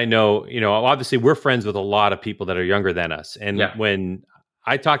people that I know, obviously we're friends with a lot of people that are younger than us. And when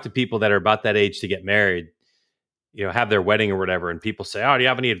I talk to people that are about that age to get married, have their wedding or whatever, and people say, oh, do you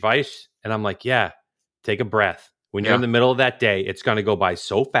have any advice? And I'm like, yeah, take a breath. When you're in the middle of that day, it's going to go by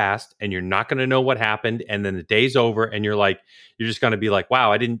so fast, and you're not going to know what happened. And then the day's over, and you're just going to be like,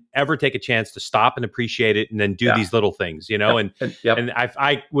 wow, I didn't ever take a chance to stop and appreciate it, and then do these little things, And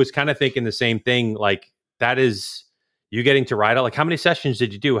I was kind of thinking the same thing. Like, that is you getting to ride out. Like, how many sessions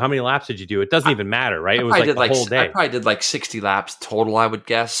did you do? How many laps did you do? It doesn't even matter, right? It was like the whole day. I probably did like 60 laps total, I would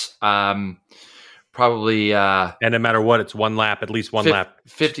guess. Probably, and no matter what, it's one lap, at least one lap.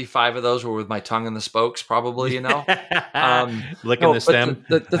 55 of those were with my tongue in the spokes, probably. Licking the stem.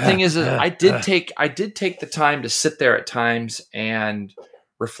 The thing is I did take the time to sit there at times and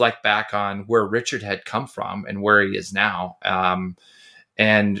reflect back on where Richard had come from and where he is now,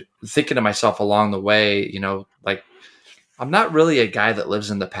 and thinking to myself along the way, like, I'm not really a guy that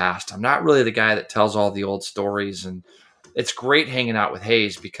lives in the past. I'm not really the guy that tells all the old stories, and it's great hanging out with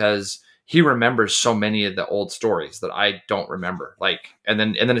Hayes, because he remembers so many of the old stories that I don't remember. Like, and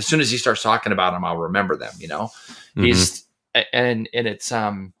then as soon as he starts talking about them, I'll remember them, He's, and it's,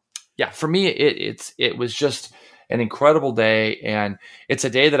 for me, it was just an incredible day, and it's a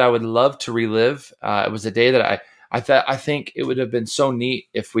day that I would love to relive. It was a day that I think it would have been so neat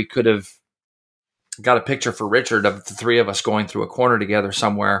if we could have got a picture for Richard of the three of us going through a corner together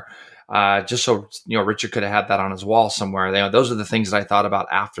somewhere, just so Richard could have had that on his wall somewhere. Those are the things that I thought about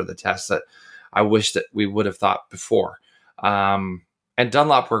after the test that I wish that we would have thought before. And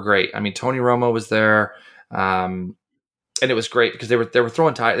Dunlop were great. I mean, Tony Romo was there, and it was great because they were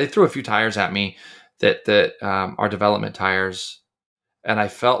throwing tires. They threw a few tires at me that are development tires, and I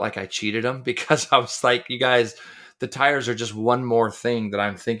felt like I cheated them because I was like, you guys, the tires are just one more thing that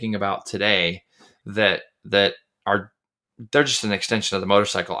I'm thinking about today that are, they're just an extension of the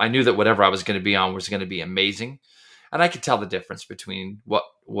motorcycle. I knew that whatever I was going to be on was going to be amazing, and I could tell the difference between what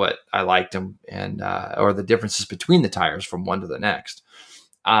I liked and or the differences between the tires from one to the next.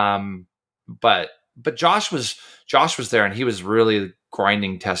 But Josh was there, and he was really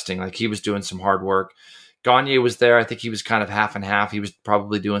grinding testing. Like, he was doing some hard work. Gagne was there. I think he was kind of half and half. He was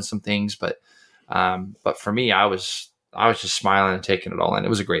probably doing some things, but for me, I was just smiling and taking it all in. It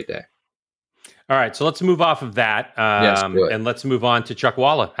was a great day. All right, so let's move off of that, and let's move on to Chuck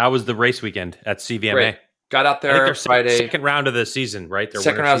Walla. How was the race weekend at CVMA? Great. Got out there, I think Friday. Second round of the season, right? Their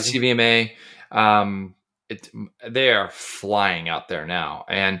second round season? Of CVMA. They are flying out there now.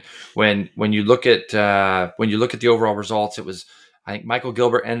 And when you look at the overall results, it was, I think Michael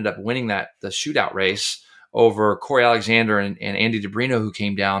Gilbert ended up winning the shootout race over Corey Alexander and Andy DeBrino, who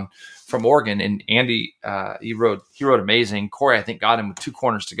came down from Oregon. And Andy, he rode amazing. Corey, I think, got him with 2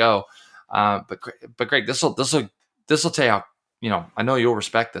 corners to go. But Greg, this will tell you how, I know you'll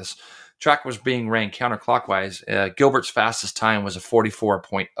respect this. Track was being ran counterclockwise. Gilbert's fastest time was a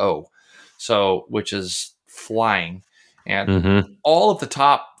 44.0, so which is flying. And all of the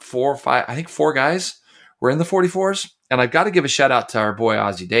top 4 or 5, I think 4 guys were in the 44s. And I've got to give a shout out to our boy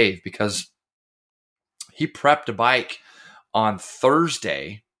Ozzy Dave, because he prepped a bike on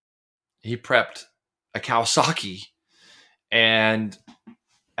Thursday. He prepped a Kawasaki, and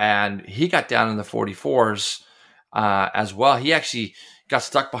he got down in the 44s as well. He actually got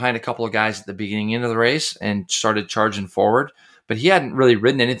stuck behind a couple of guys at the beginning of the race and started charging forward, but he hadn't really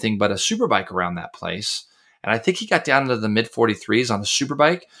ridden anything but a superbike around that place. And I think he got down into the mid 43s on the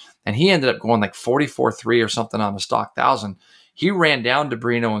superbike, and he ended up going like 44.3 or something on the stock 1000. He ran down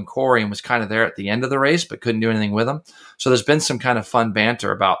DeBrino and Corey and was kind of there at the end of the race, but couldn't do anything with them. So there's been some kind of fun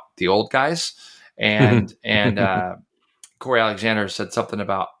banter about the old guys, and Corey Alexander said something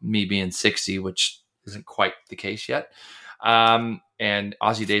about me being 60, which isn't quite the case yet. And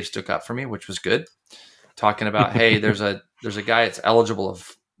Ozzy Dave stuck up for me, which was good. Talking about, hey, there's a guy that's eligible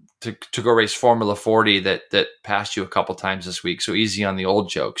to go race Formula 40 that passed you a couple times this week. So easy on the old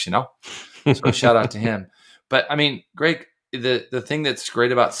jokes, So shout out to him. But I mean, Greg, the thing that's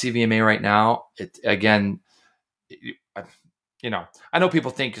great about CVMA right now, I know people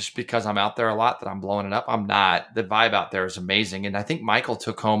think it's because I'm out there a lot that I'm blowing it up. I'm not. The vibe out there is amazing. And I think Michael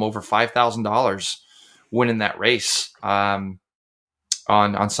took home over $5,000 winning that race on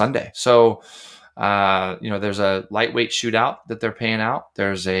Sunday. So, there's a lightweight shootout that they're paying out.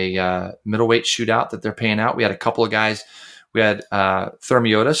 There's a middleweight shootout that they're paying out. We had a couple of guys. We had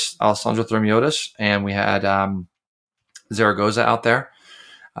Alessandro Thermiotis, and we had Zaragoza out there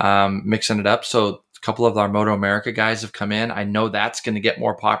mixing it up. So a couple of our Moto America guys have come in. I know that's going to get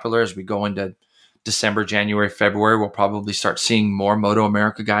more popular as we go into December, January, February. We'll probably start seeing more Moto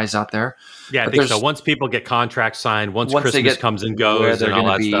America guys out there. Yeah, I think so. Once people get contracts signed, once Christmas comes and goes and all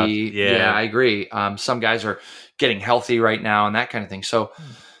that stuff. Yeah, I agree. Some guys are getting healthy right now and that kind of thing. So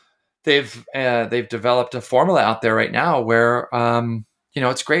they've developed a formula out there right now where,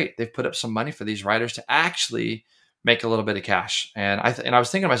 it's great. They've put up some money for these riders to actually make a little bit of cash. And I was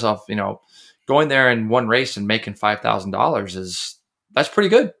thinking to myself, going there in one race and making $5,000 that's pretty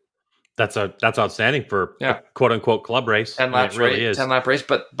good. That's outstanding for a quote unquote club race. 10 lap race.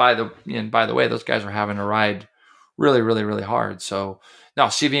 But by the way, those guys are having to ride really, really, really hard. So no,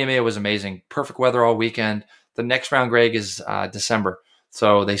 CVMA was amazing. Perfect weather all weekend. The next round, Greg, is December.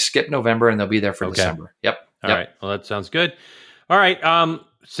 So they skip November and they'll be there for December. Yep. All right. Well, that sounds good. All right.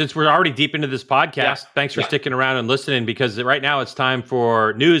 Since we're already deep into this podcast, thanks for sticking around and listening, because right now it's time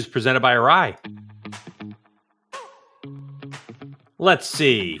for news presented by Arai. Let's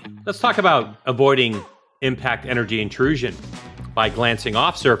see. Let's talk about avoiding impact energy intrusion by glancing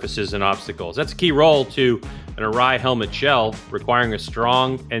off surfaces and obstacles. That's a key role to an Arai helmet shell, requiring a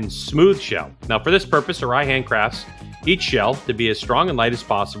strong and smooth shell. Now, for this purpose, Arai handcrafts each shell to be as strong and light as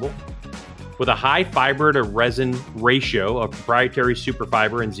possible, with a high fiber to resin ratio of proprietary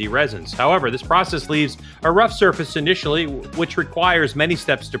superfiber and Z resins. However, this process leaves a rough surface initially, which requires many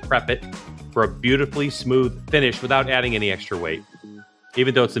steps to prep it for a beautifully smooth finish without adding any extra weight.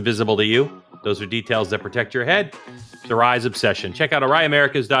 Even though it's invisible to you, those are details that protect your head. It's Arai's obsession. Check out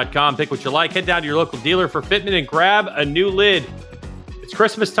AraiAmericas.com. Pick what you like. Head down to your local dealer for fitment and grab a new lid. It's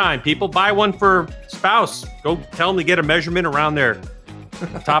Christmas time, people. Buy one for spouse. Go tell them to get a measurement around their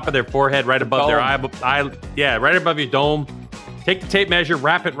top of their forehead, right above their eye. Yeah, right above your dome. Take the tape measure,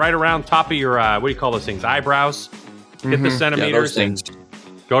 wrap it right around top of your, what do you call those things? Eyebrows. Get the centimeters. Yeah, those things.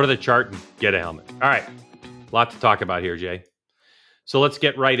 Go to the chart and get a helmet. All right. A lot to talk about here, Jay. So let's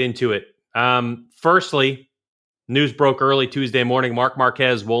get right into it. Firstly, news broke early Tuesday morning. Marc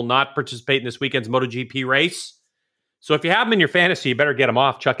Marquez will not participate in this weekend's MotoGP race. So if you have him in your fantasy, you better get him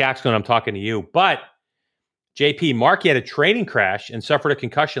off. Chuck Axel, I'm talking to you. But JP, Mark, he had a training crash and suffered a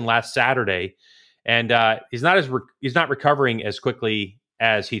concussion last Saturday, and he's not recovering as quickly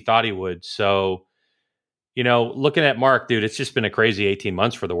as he thought he would. So, looking at Mark, dude, it's just been a crazy 18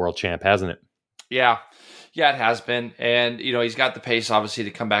 months for the world champ, hasn't it? Yeah, it has been. And, he's got the pace, obviously,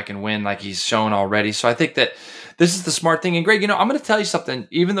 to come back and win like he's shown already. So I think that this is the smart thing. And Greg, I'm going to tell you something,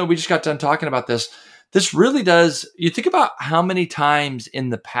 even though we just got done talking about this really does, you think about how many times in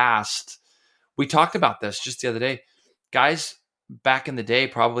the past, we talked about this just the other day, guys back in the day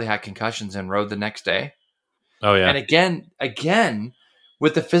probably had concussions and rode the next day. Oh, yeah. And again,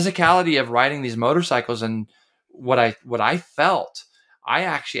 with the physicality of riding these motorcycles and what I felt,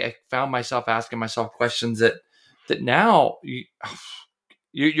 I found myself asking myself questions that now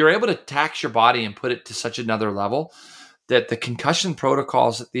you're able to tax your body and put it to such another level that the concussion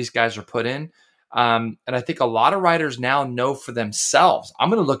protocols that these guys are put in, and I think a lot of riders now know for themselves. I'm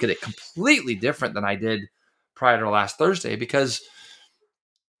going to look at it completely different than I did prior to last Thursday, because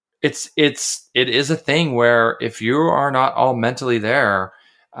it is a thing where if you are not all mentally there,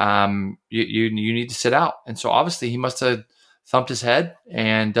 you need to sit out. And so obviously he must have thumped his head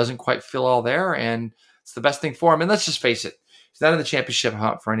and doesn't quite feel all there, and it's the best thing for him. And let's just face it, he's not in the championship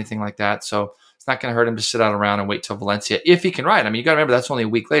hunt for anything like that, so it's not going to hurt him to sit out around and wait till Valencia if he can ride. I mean, you got to remember that's only a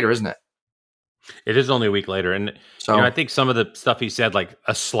week later, isn't it? It is only a week later. And so I think some of the stuff he said, like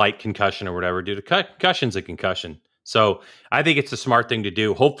a slight concussion or whatever, dude, a concussion's a concussion. So I think it's a smart thing to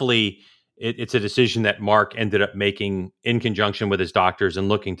do. Hopefully it's a decision that Mark ended up making in conjunction with his doctors and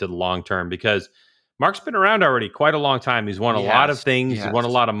looking to the long term, because Mark's been around already quite a long time. He's won a lot of things. He's won a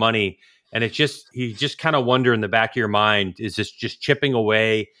lot of money. And you just kind of wonder in the back of your mind, is this just chipping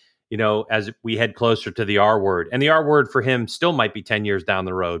away, as we head closer to the R word? And the R word for him still might be 10 years down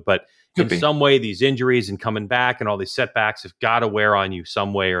the road, but some way, these injuries and coming back and all these setbacks have got to wear on you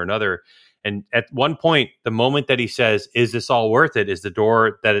some way or another. And at one point, the moment that he says, "Is this all worth it?" is the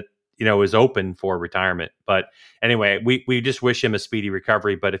door that is open for retirement. But anyway, we just wish him a speedy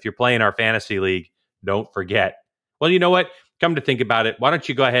recovery. But if you're playing our fantasy league, don't forget. Well, you know what? Come to think about it, why don't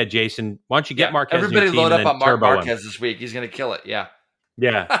you go ahead, Jason? Why don't you get Marquez? Everybody in your load team up on Marc Turbo Marquez this week. He's going to kill it. Yeah,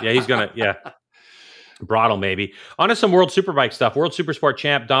 he's gonna. Yeah. Bridle maybe. On to some World Superbike stuff. World Supersport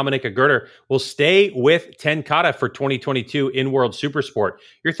champ Dominik Egerter will stay with Ten Kate for 2022 in World Supersport.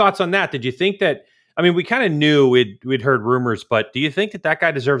 Your thoughts on that? Did you think that? I mean, we kind of knew we'd heard rumors, but do you think that guy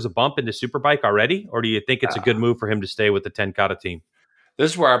deserves a bump into Superbike already, or do you think it's a good move for him to stay with the Ten Kate team?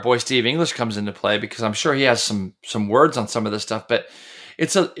 This is where our boy Steve English comes into play, because I'm sure he has some words on some of this stuff. But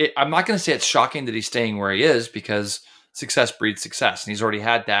I'm not going to say it's shocking that he's staying where he is, because success breeds success, and he's already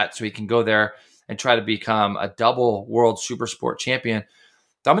had that, so he can go there and try to become a double World Supersport champion.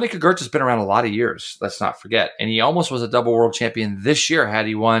 Dominik Egerter has been around a lot of years, let's not forget. And he almost was a double world champion this year had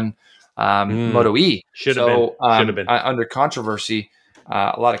he won Moto E. Should have been. Under controversy,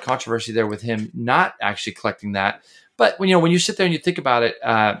 a lot of controversy there with him not actually collecting that. But when you sit there and you think about it,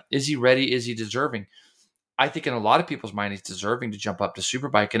 is he ready? Is he deserving? I think in a lot of people's mind, he's deserving to jump up to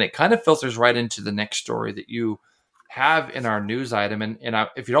Superbike. And it kind of filters right into the next story that you have in our news item. And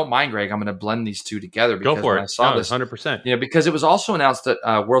if you don't mind, Greg, I'm going to blend these two together, because go for it. I saw this 100%. Because it was also announced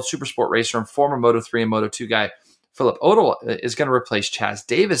that World Supersport racer and former Moto3 and Moto2 guy Philip Odell is going to replace Chaz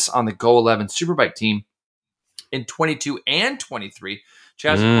Davis on the Go 11 Superbike team in 22 and 23.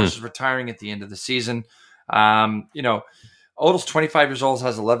 Chaz, of course, is retiring at the end of the season. Odell's 25 years old,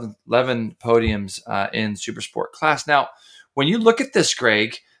 has 11 podiums in Supersport class. Now, when you look at this,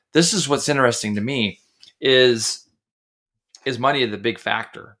 Greg, this is what's interesting to me is money the big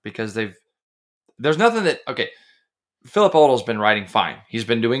factor, because there's nothing that, Philip Odell's been riding fine. He's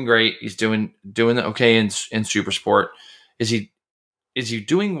been doing great. He's doing okay in Supersport. Is he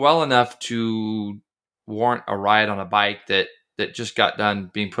doing well enough to warrant a ride on a bike that that just got done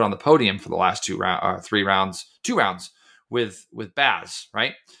being put on the podium for the last 2 rounds with Baz,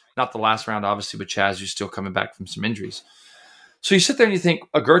 right? Not the last round, obviously, with Chaz, who's still coming back from some injuries. So you sit there and you think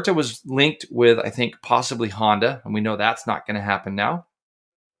Aguirre was linked with, I think, possibly Honda, and we know that's not going to happen now.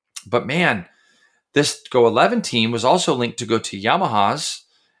 But man, this Go 11 team was also linked to go to Yamaha's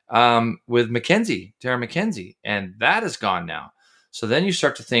with Mackenzie, Darren Mackenzie, and that is gone now. So then you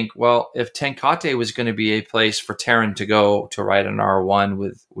start to think, well, if Tenkate was going to be a place for Taryn to go to ride an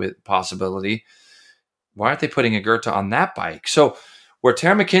R1 with possibility, why aren't they putting Aguirre on that bike? So where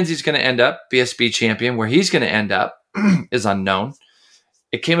Taryn Mackenzie is going to end up, BSB champion, where he's going to end up is unknown.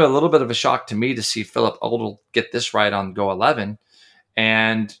 It came a little bit of a shock to me to see Philip Oldle get this ride on Go 11,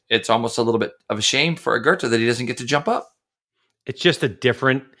 and it's almost a little bit of a shame for Aguirre that he doesn't get to jump up. It's just a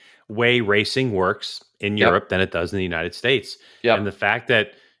different way racing works in Europe than it does in the United States. And the fact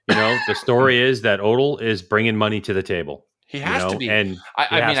that, the story is that Odell is bringing money to the table. He has to be. And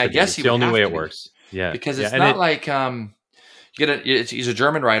I guess it's the only way it works. Yeah. Because it's not like he's a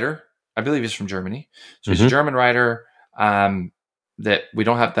German rider. I believe he's from Germany. So he's a German rider that we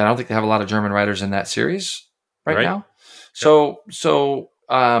don't have. I don't think they have a lot of German riders in that series right now. So does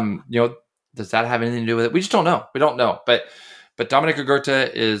that have anything to do with it? We just don't know. We don't know. But Dominic Aguirre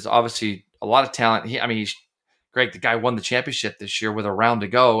is obviously a lot of talent. He's Greg. The guy won the championship this year with a round to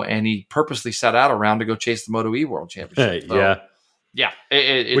go, and he purposely set out a round to go chase the Moto E World Championship. So,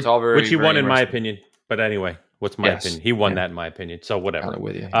 it's all very, which he very won in my opinion. But anyway, what's my opinion? He won that in my opinion. So whatever.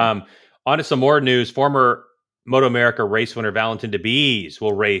 With you. On to some more news. Former Moto America race winner Valentin Debise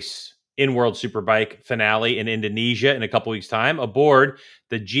will race in World Superbike finale in Indonesia in a couple weeks' time aboard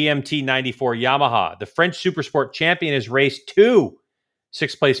the GMT 94 Yamaha. The French Supersport champion has raced 2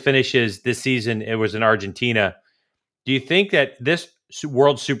 sixth-place finishes this season. It was in Argentina. Do you think that this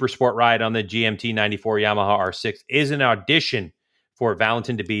World Supersport ride on the GMT 94 Yamaha R6 is an audition for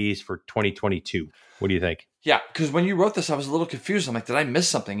Valentin Debise for 2022? What do you think? Yeah, because when you wrote this, I was a little confused. I'm like, did I miss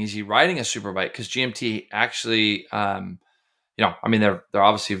something? Is he riding a superbike? Because GMT actually, they're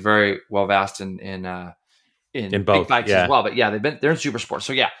obviously very well vast in both big bikes as well. But yeah, they're in Supersport.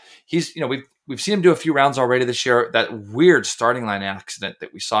 So yeah, he's we've seen him do a few rounds already this year. That weird starting line accident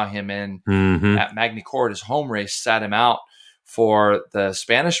that we saw him in at Magny-Cours, his home race, sat him out for the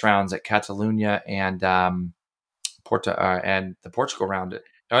Spanish rounds at Catalunya and the Portugal round.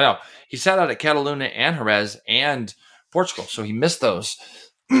 No, he sat out at Catalunya and Jerez and Portugal, so he missed those.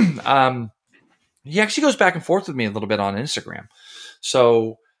 He actually goes back and forth with me a little bit on Instagram.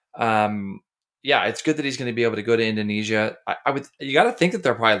 So, it's good that he's going to be able to go to Indonesia. You got to think that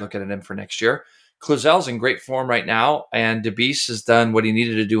they're probably looking at him for next year. Cluzel's in great form right now, and Debise has done what he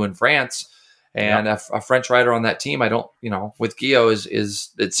needed to do in France. And a French rider on that team, with Guillaume is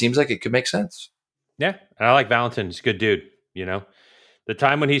it seems like it could make sense. Yeah, and I like Valentin. He's a good dude, The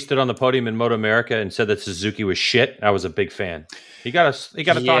time when he stood on the podium in Moto America and said that Suzuki was shit, I was a big fan. He got a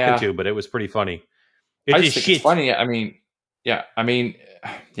talking to, but it was pretty funny. It's funny. It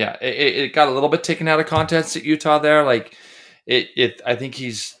got a little bit taken out of context at Utah there. Like I think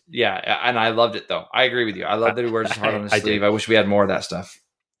he's and I loved it though. I agree with you. I love that he wears his heart on his sleeve. I wish we had more of that stuff.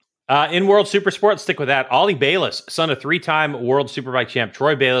 In World Supersport, stick with that. Ollie Bayliss, son of 3-time World Superbike champ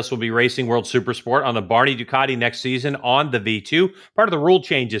Troy Bayliss, will be racing World Supersport on the Barney Ducati next season on the V2, part of the rule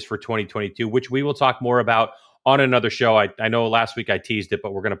changes for 2022, which we will talk more about on another show. I know last week I teased it,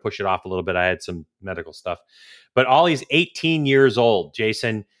 but we're going to push it off a little bit. I had some medical stuff. But Ollie's 18 years old,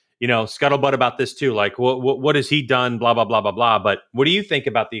 Jason. Scuttlebutt about this too. Like, what has he done? Blah, blah, blah, blah, blah. But what do you think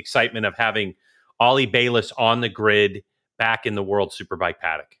about the excitement of having Ollie Bayliss on the grid back in the World Superbike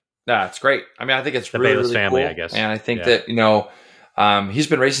paddock? Yeah, it's great. I think it's the really, Bayliss really family, cool. I guess. And I think that, he's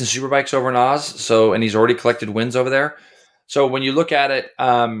been racing superbikes over in Oz, and he's already collected wins over there. So when you look at it,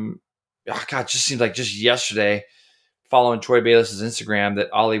 it just seems like just yesterday, following Troy Bayliss's Instagram,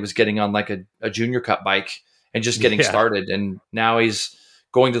 that Ollie was getting on like a junior cup bike and just getting started. And now he's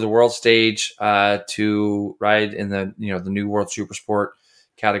going to the world stage to ride in the new World Supersport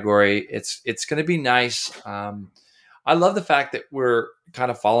category. It's going to be nice. I love the fact that we're kind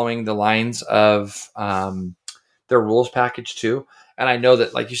of following the lines of their rules package too. And I know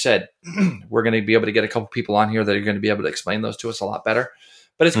that, like you said, we're going to be able to get a couple people on here that are going to be able to explain those to us a lot better.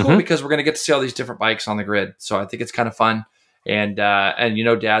 But it's cool because we're going to get to see all these different bikes on the grid. So I think it's kind of fun. And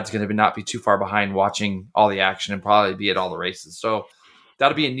Dad's going to not be too far behind watching all the action and probably be at all the races. So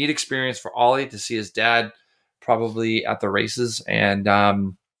that'll be a neat experience for Ollie to see his dad probably at the races. And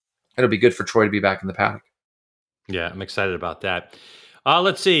it'll be good for Troy to be back in the paddock. Yeah, I'm excited about that.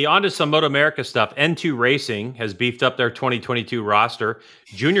 Let's see. On to some Moto America stuff. N2 Racing has beefed up their 2022 roster.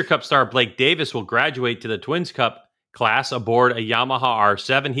 Junior Cup star Blake Davis will graduate to the Twins Cup class aboard a Yamaha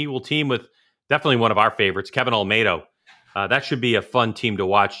R7. He will team with definitely one of our favorites, Kevin Olmedo. That should be a fun team to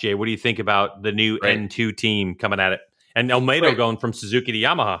watch, Jay. What do you think about the new N2 team coming at it? And Olmedo going from Suzuki to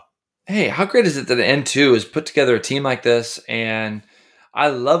Yamaha. Hey, how great is it that N2 has put together a team like this? And I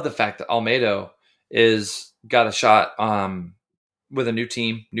love the fact that Olmedo is got a shot with a new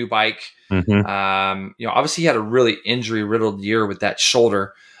team, new bike. Mm-hmm. Obviously he had a really injury-riddled year with that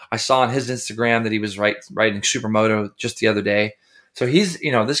shoulder. I saw on his Instagram that he was riding Supermoto just the other day. So he's,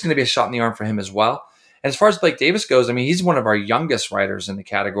 this is going to be a shot in the arm for him as well. And as far as Blake Davis goes, I mean, he's one of our youngest riders in the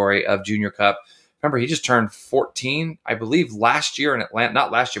category of Junior Cup. Remember, he just turned 14, I believe, last year in Atlanta.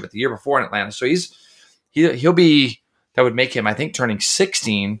 Not last year, but the year before in Atlanta. So he'll be, that would make him, I think, turning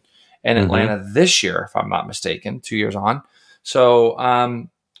 16 in Atlanta this year, if I'm not mistaken, 2 years on. So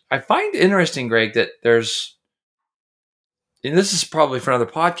I find interesting, Greg, that there's, and this is probably for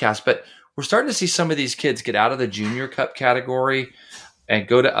another podcast, but we're starting to see some of these kids get out of the Junior Cup category and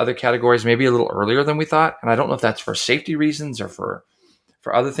go to other categories maybe a little earlier than we thought. And I don't know if that's for safety reasons or for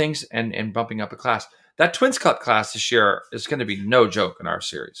other things and bumping up a class. That Twins Cup class this year is going to be no joke in our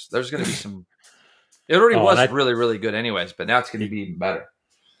series. There's going to be some – it already was really, really good anyways, but now it's going to be even better.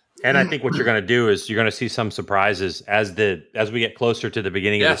 And I think what you're going to do is you're going to see some surprises as we get closer to the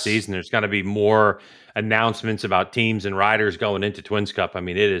beginning of the season. There's going to be more announcements about teams and riders going into Twins Cup. I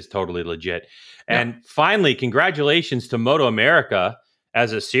mean, it is totally legit. Yeah. And finally, congratulations to Moto America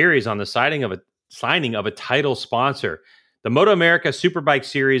as a series on the signing of a title sponsor. The Moto America Superbike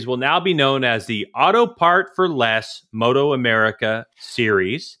Series will now be known as the Auto Part for Less Moto America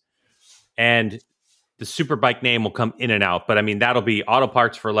Series. And the Superbike name will come in and out. But I mean, that'll be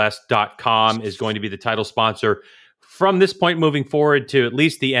autopartsforless.com is going to be the title sponsor from this point moving forward to at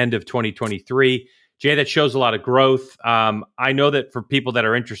least the end of 2023. Jay, that shows a lot of growth. I know that for people that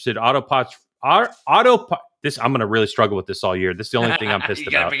are interested, this I'm going to really struggle with this all year. This is the only thing I'm pissed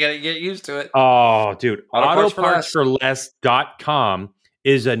about. You got to get used to it. Oh, dude. Autopartsforless.com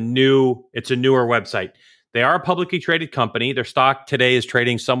is a newer website. They are a publicly traded company. Their stock today is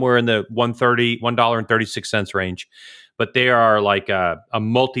trading somewhere in the $1.36 range, but they are like a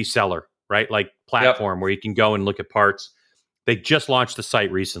multi-seller, right? Like platform where you can go and look at parts. They just launched the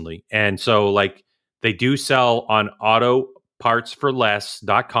site recently. And so like they do sell on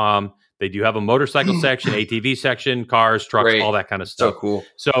autopartsforless.com. They do have a motorcycle section, ATV section, cars, trucks, all that kind of stuff. So cool.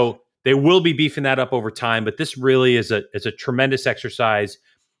 So they will be beefing that up over time, but this really is a tremendous exercise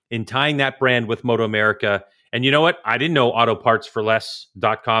in tying that brand with Moto America. And you know what? I didn't know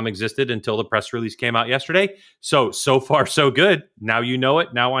autopartsforless.com existed until the press release came out yesterday. So far, so good. Now you know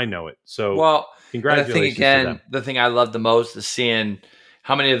it. Now I know it. So congratulations. The thing I love the most is seeing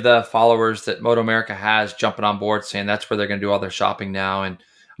how many of the followers that Moto America has jumping on board saying that's where they're going to do all their shopping now. And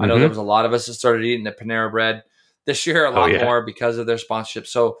I know there was a lot of us that started eating the Panera Bread this year, a lot more because of their sponsorship.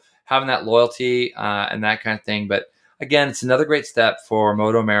 So having that loyalty and that kind of thing. But again, it's another great step for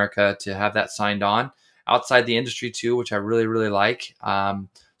Moto America to have that signed on outside the industry too, which I really, really like.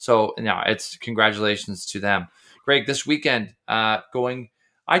 So it's congratulations to them. Greg, this weekend I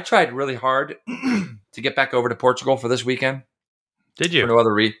tried really hard to get back over to Portugal for this weekend. Did you? For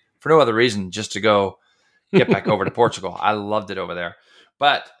no other reason, just to go get back over to Portugal. I loved it over there.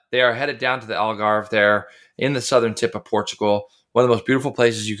 But they are headed down to the Algarve there in the southern tip of Portugal. One of the most beautiful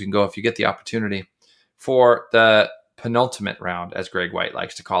places you can go if you get the opportunity for the penultimate round, as Greg White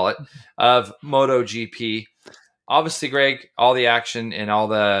likes to call it, of MotoGP. Obviously, Greg, all the action and all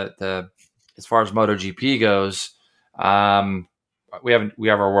the as far as MotoGP goes, we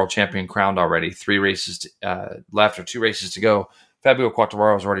have our world champion crowned already. 3 races left, or 2 races to go. Fabio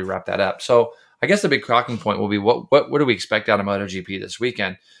Quartararo has already wrapped that up. So I guess the big talking point will be what do we expect out of MotoGP this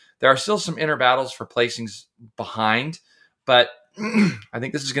weekend? There are still some inner battles for placings behind, but I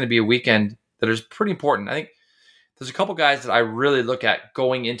think this is going to be a weekend that is pretty important. I think there's a couple guys that I really look at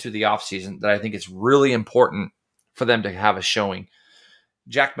going into the offseason that I think it's really important for them to have a showing.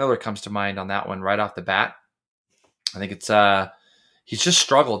 Jack Miller comes to mind on that one right off the bat. I think it's he's just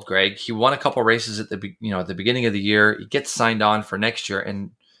struggled, Greg. He won a couple races at the beginning of the year. He gets signed on for next year and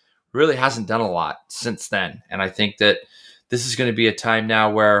really hasn't done a lot since then. And I think that this is going to be a time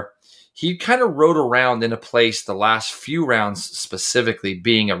now where he kind of rode around in a place the last few rounds, specifically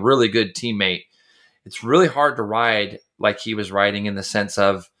being a really good teammate. It's really hard to ride like he was riding in the sense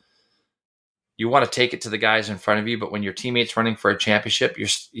of you want to take it to the guys in front of you, but when your teammate's running for a championship,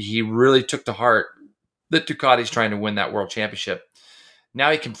 he really took to heart that Ducati's trying to win that world championship.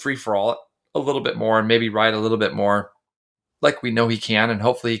 Now he can free for all it a little bit more and maybe ride a little bit more like we know he can, and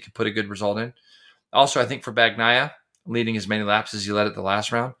hopefully he can put a good result in. Also, I think for Bagnaia, leading as many laps as he led at the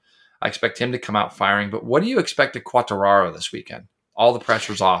last round, I expect him to come out firing. But what do you expect of Quartararo this weekend? All the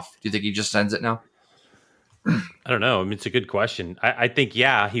pressure's off. Do you think he just sends it now? I don't know. I mean, it's a good question. I think,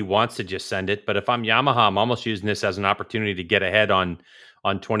 yeah, he wants to just send it. But if I'm Yamaha, I'm almost using this as an opportunity to get ahead on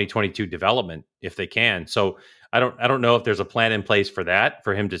 2022 development if they can. So I don't know if there's a plan in place for that,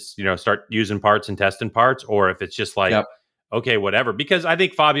 for him to, start using parts and testing parts, or if it's just like, okay, whatever. Because I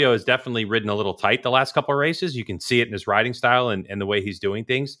think Fabio has definitely ridden a little tight the last couple of races. You can see it in his riding style and the way he's doing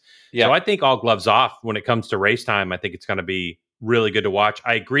things. Yep. So I think all gloves off when it comes to race time. I think it's going to be really good to watch.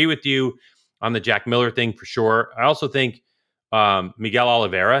 I agree with you on the Jack Miller thing for sure. I also think Miguel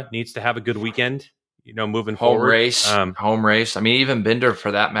Oliveira needs to have a good weekend, moving forward. Home race. I mean, even Binder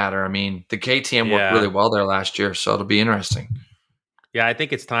for that matter. I mean, the KTM worked really well there last year, so it'll be interesting. Yeah, I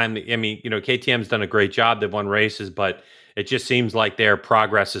think it's time. KTM's done a great job. They've won races, but it just seems like their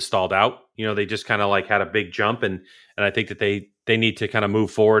progress is stalled out. They just kind of like had a big jump, and I think that they need to kind of move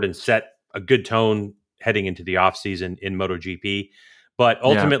forward and set a good tone heading into the off season in MotoGP. But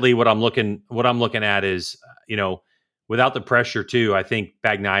ultimately, what I'm looking at is, without the pressure too, I think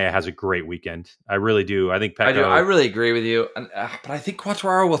Bagnaia has a great weekend. I really do. I think Pecco, I really agree with you, but I think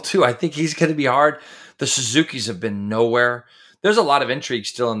Quartararo will too. I think he's going to be hard. The Suzukis have been nowhere. There's a lot of intrigue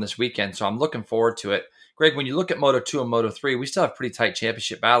still in this weekend, so I'm looking forward to it. Greg, when you look at Moto2 and Moto3, we still have pretty tight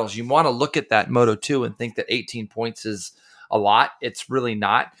championship battles. You want to look at that Moto2 and think that 18 points is a lot. It's really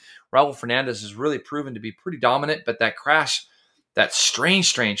not. Raul Fernandez has really proven to be pretty dominant, but that crash, that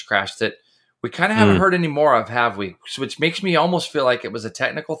strange crash that we kind of haven't heard any more of, have we? Which makes me almost feel like it was a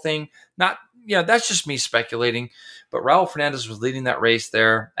technical thing. Not, that's just me speculating. But Raul Fernandez was leading that race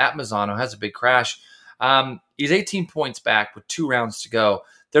there at Misano, has a big crash. He's 18 points back with 2 rounds to go.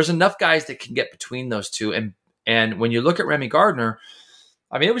 There's enough guys that can get between those two. And when you look at Remy Gardner,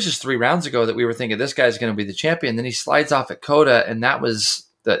 I mean, it was just 3 rounds ago that we were thinking this guy's going to be the champion. Then he slides off at Coda, and that was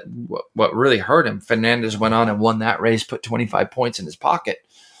what really hurt him. Fernandez went on and won that race, put 25 points in his pocket.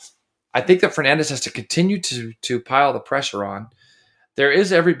 I think that Fernandez has to continue to pile the pressure on. There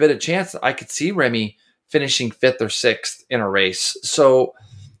is every bit of chance that I could see Remy finishing 5th or 6th in a race. So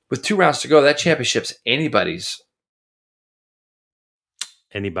with 2 rounds to go, that championship's anybody's.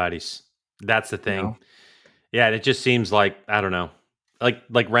 That's the thing. Yeah, it just seems like, I don't know,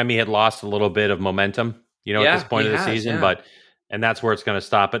 like Remy had lost a little bit of momentum, at this point of the season, and that's where it's going to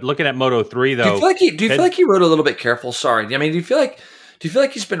stop. But looking at Moto3 though, do you feel like he rode a little bit careful? Sorry, I mean, do you feel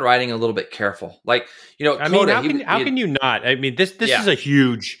like he's been riding a little bit careful? Like, Coda, how can you not? I mean, this is a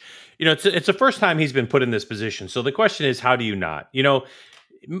huge, it's the first time he's been put in this position. So the question is, how do you not?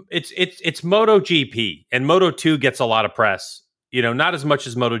 It's MotoGP, and Moto2 gets a lot of press. Not as much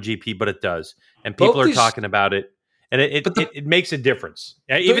as MotoGP, but it does, and people are talking about it, and it makes a difference.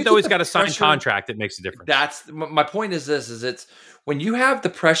 Even though he's got a signed contract, it makes a difference. That's my point. Is it's when you have the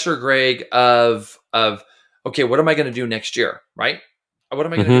pressure, Greg, of okay, what am I going to do next year, right? What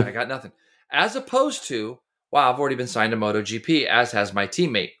am I going to do? I got nothing. As opposed to, wow, I've already been signed to MotoGP, as has my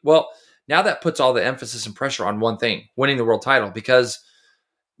teammate. Well, now that puts all the emphasis and pressure on one thing: winning the world title, because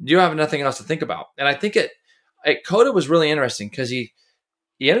you have nothing else to think about. And I think Coda was really interesting because he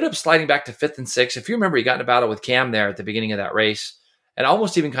ended up sliding back to 5th and 6th. If you remember, he got in a battle with Cam there at the beginning of that race, and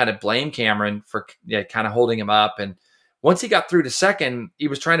almost even kind of blamed Cameron for kind of holding him up. And once he got through to 2nd, he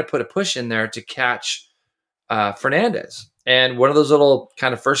was trying to put a push in there to catch Fernandez. And one of those little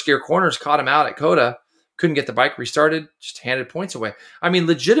kind of first gear corners caught him out at Coda. Couldn't get the bike restarted, just handed points away. I mean,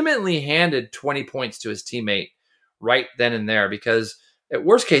 legitimately handed 20 points to his teammate right then and there, because at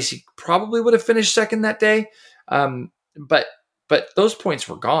worst case, he probably would have finished 2nd that day. But those points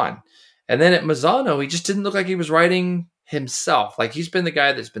were gone. And then at Misano, he just didn't look like he was riding himself. Like, he's been the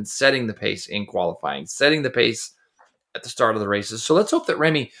guy that's been setting the pace in qualifying, setting the pace at the start of the races. So let's hope that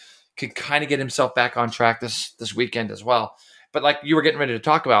Remy could kind of get himself back on track this weekend as well. But like you were getting ready to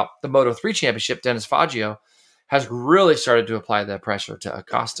talk about, the Moto3 championship, Dennis Faggio has really started to apply that pressure to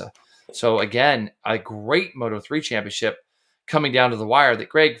Acosta. So again, a great Moto3 championship coming down to the wire that,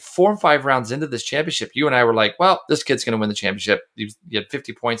 Greg, 4 and 5 rounds into this championship, you and I were like, well, this kid's going to win the championship. He had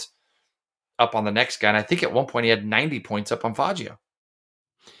 50 points up on the next guy. And I think at one point he had 90 points up on Faggio.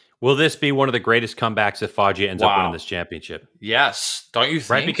 Will this be one of the greatest comebacks if Faggio ends up winning this championship? Yes. Don't you think?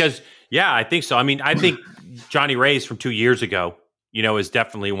 Right? Because, yeah, I think so. I mean, I think Johnny Reyes from 2 years ago, is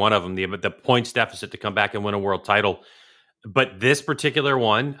definitely one of them. The points deficit to come back and win a world title. But this particular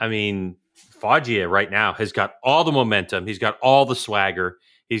one, I mean, Faggio right now has got all the momentum. He's got all the swagger.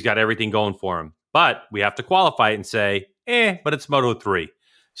 He's got everything going for him. But we have to qualify it and say, but it's Moto3.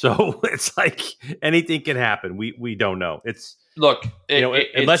 So it's like anything can happen. We don't know. It's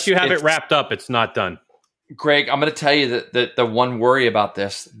unless you have it wrapped up, it's not done. Greg, I'm going to tell you that the one worry about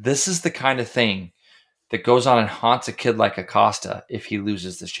this is the kind of thing that goes on and haunts a kid like Acosta if he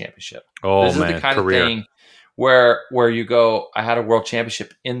loses this championship. Oh, This is man, the kind career. of thing where you go, I had a world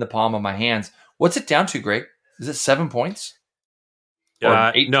championship in the palm of my hands. What's it down to, Greg? Is it 7 points?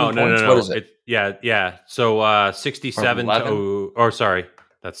 Or 18 No. points? What is it? Yeah. So 67 to, or sorry,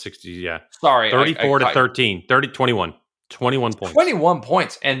 that's 60. Yeah. Sorry. 34 to 13, 21 points. 21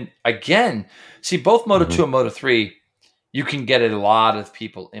 points. And again, see, both Moto 2 and Moto 3, you can get a lot of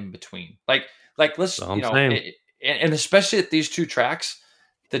people in between. Like let's, and especially at these two tracks,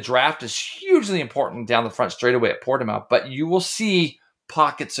 the draft is hugely important down the front straightaway at Portimao, but you will see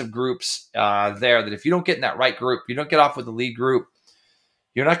pockets of groups there that if you don't get in that right group, you don't get off with the lead group,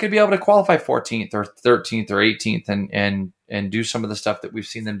 you're not going to be able to qualify 14th or 13th or 18th and do some of the stuff that we've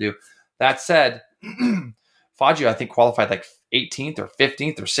seen them do. That said, Fangio, I think, qualified like 18th or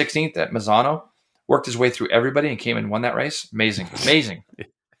 15th or 16th at Misano, worked his way through everybody and came and won that race. Amazing.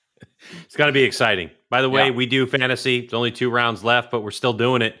 It's going to be exciting. By the way, we do fantasy. There's only 2 rounds left, but we're still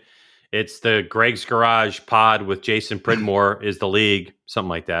doing it. It's the Greg's Garage pod with Jason Pridmore is the league, something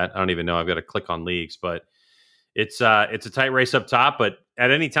like that. I don't even know. I've got to click on leagues, but it's a tight race up top. But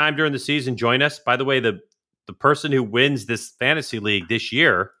at any time during the season, join us. By the way, the person who wins this fantasy league this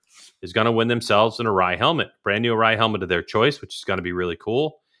year is going to win themselves an Arai helmet, brand new Arai helmet of their choice, which is going to be really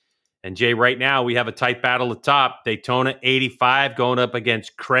cool. And Jay, right now we have a tight battle at top. Daytona 85 going up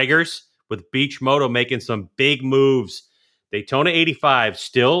against Craigers with Beach Moto making some big moves. Daytona 85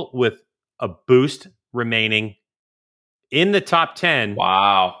 still with a boost remaining in the top 10.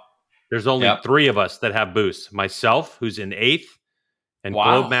 Wow. There's only 3 of us that have boosts. Myself, who's in 8th, and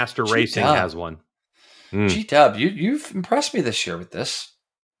Globemaster Racing has one. G-Dub, you've impressed me this year with this.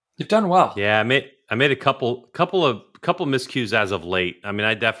 You've done well. Yeah, I made a couple miscues as of late. I mean,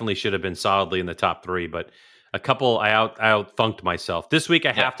 I definitely should have been solidly in the top 3, but a couple I out-funked myself. This week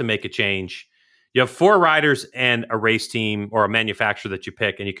I have to make a change. You have 4 riders and a race team or a manufacturer that you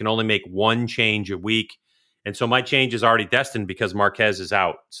pick, and you can only make 1 change a week. And so my change is already destined because Marquez is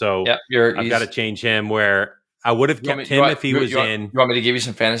out. So I've got to change him where I would have kept him if he was in. You want me to give you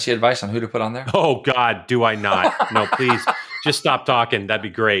some fantasy advice on who to put on there? Oh, God, do I not? No, please. Just stop talking. That'd be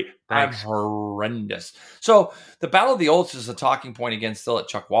great. Thanks. I'm horrendous. So the Battle of the Olds is a talking point again still at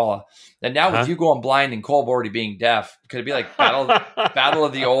Chuckwalla. And now with you going blind and Kolb already being deaf, could it be like Battle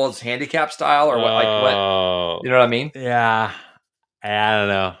of the Olds handicap style or what? What? You know what I mean? Yeah. I don't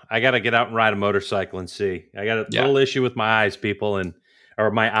know. I got to get out and ride a motorcycle and see. I got a little issue with my eyes, people,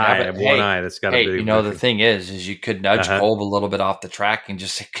 or my eye. I have one eye that's got to be. The thing is you could nudge Kolb a little bit off the track and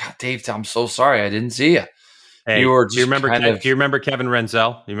just say, God, Dave, I'm so sorry. I didn't see you. Hey, do you remember Kevin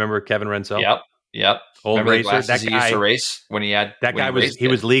Renzel? You remember Kevin Renzel? Yep. Old racer. That guy used to race when he had that guy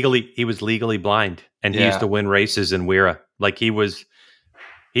was legally blind, and he used to win races in Wira. Like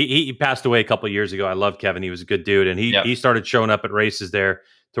he passed away a couple of years ago. I love Kevin. He was a good dude, and he started showing up at races there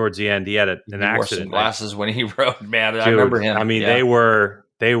towards the end. He had an accident. Wore some glasses when he rode. Man, dude, I remember him. I mean, they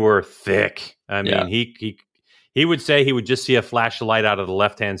were thick. I mean, he would say he would just see a flash of light out of the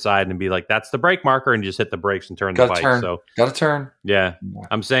left-hand side and be like, that's the brake marker, and just hit the brakes and turn the bike. So got to turn. Yeah.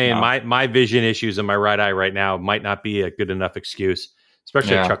 I'm saying my vision issues in my right eye right now might not be a good enough excuse,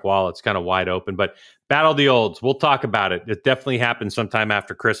 especially at Chuckwalla. It's kind of wide open. But Battle of the Olds, we'll talk about it. It definitely happens sometime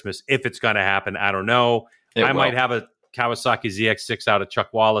after Christmas. If it's going to happen, I don't know. I might have a Kawasaki ZX6 out of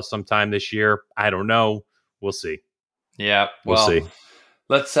Chuckwalla sometime this year. I don't know. We'll see. Yeah. We'll see.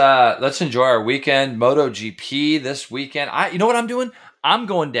 Let's enjoy our weekend. MotoGP this weekend. You know what I'm doing? I'm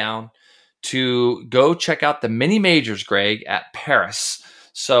going down to go check out the mini majors, Greg, at Paris.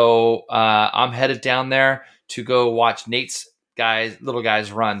 So I'm headed down there to go watch Nate's little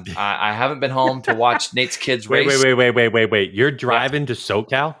guys run. I haven't been home to watch Nate's kids race. Wait. You're driving to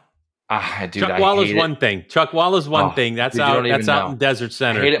SoCal? Dude, Chuckwalla's one thing. Chuckwalla's one thing. That's out in Desert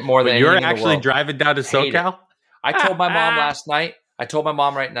Center. I hate it more than anything you're in the actually world. Driving down to SoCal? I told my mom last night,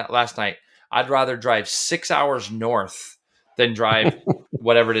 last night, I'd rather drive 6 hours north than drive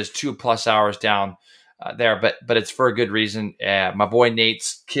whatever it is, 2+ hours down there. But it's for a good reason. My boy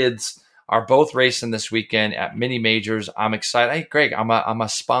Nate's kids are both racing this weekend at mini majors. I'm excited. Hey, Greg, I'm a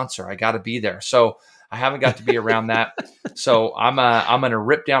sponsor. I got to be there. So I haven't got to be around that. So I'm going to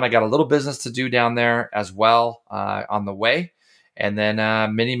rip down. I got a little business to do down there as well on the way. And then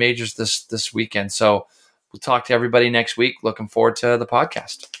mini majors this weekend. So we'll talk to everybody next week. Looking forward to the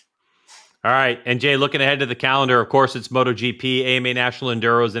podcast. All right. And Jay, looking ahead to the calendar, of course, it's MotoGP, AMA National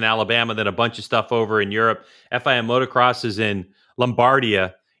Enduros in Alabama, then a bunch of stuff over in Europe. FIM Motocross is in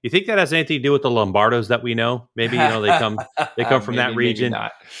Lombardia You think that has anything to do with the Lombardos that we know? Maybe, they come from that region.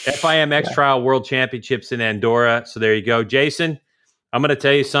 FIMX Trial World Championships in Andorra. So there you go. Jason, I'm going to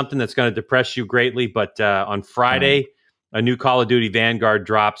tell you something that's going to depress you greatly, but on Friday, a new Call of Duty Vanguard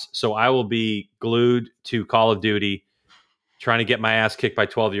drops. So I will be glued to Call of Duty, trying to get my ass kicked by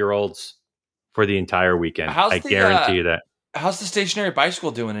 12-year-olds for the entire weekend. I guarantee you that. How's the stationary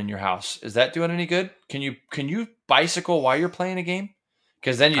bicycle doing in your house? Is that doing any good? Can you bicycle while you're playing a game?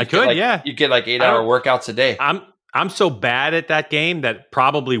 Because then you get like 8-hour workouts a day. I'm so bad at that game that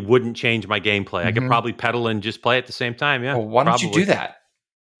probably wouldn't change my gameplay. I could probably pedal and just play at the same time. Yeah. Well, why don't you do that?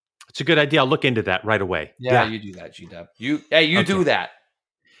 It's a good idea. I'll look into that right away. Yeah. You do that, G-Dub. You do that.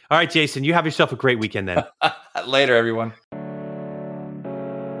 All right, Jason, you have yourself a great weekend then. Later, everyone.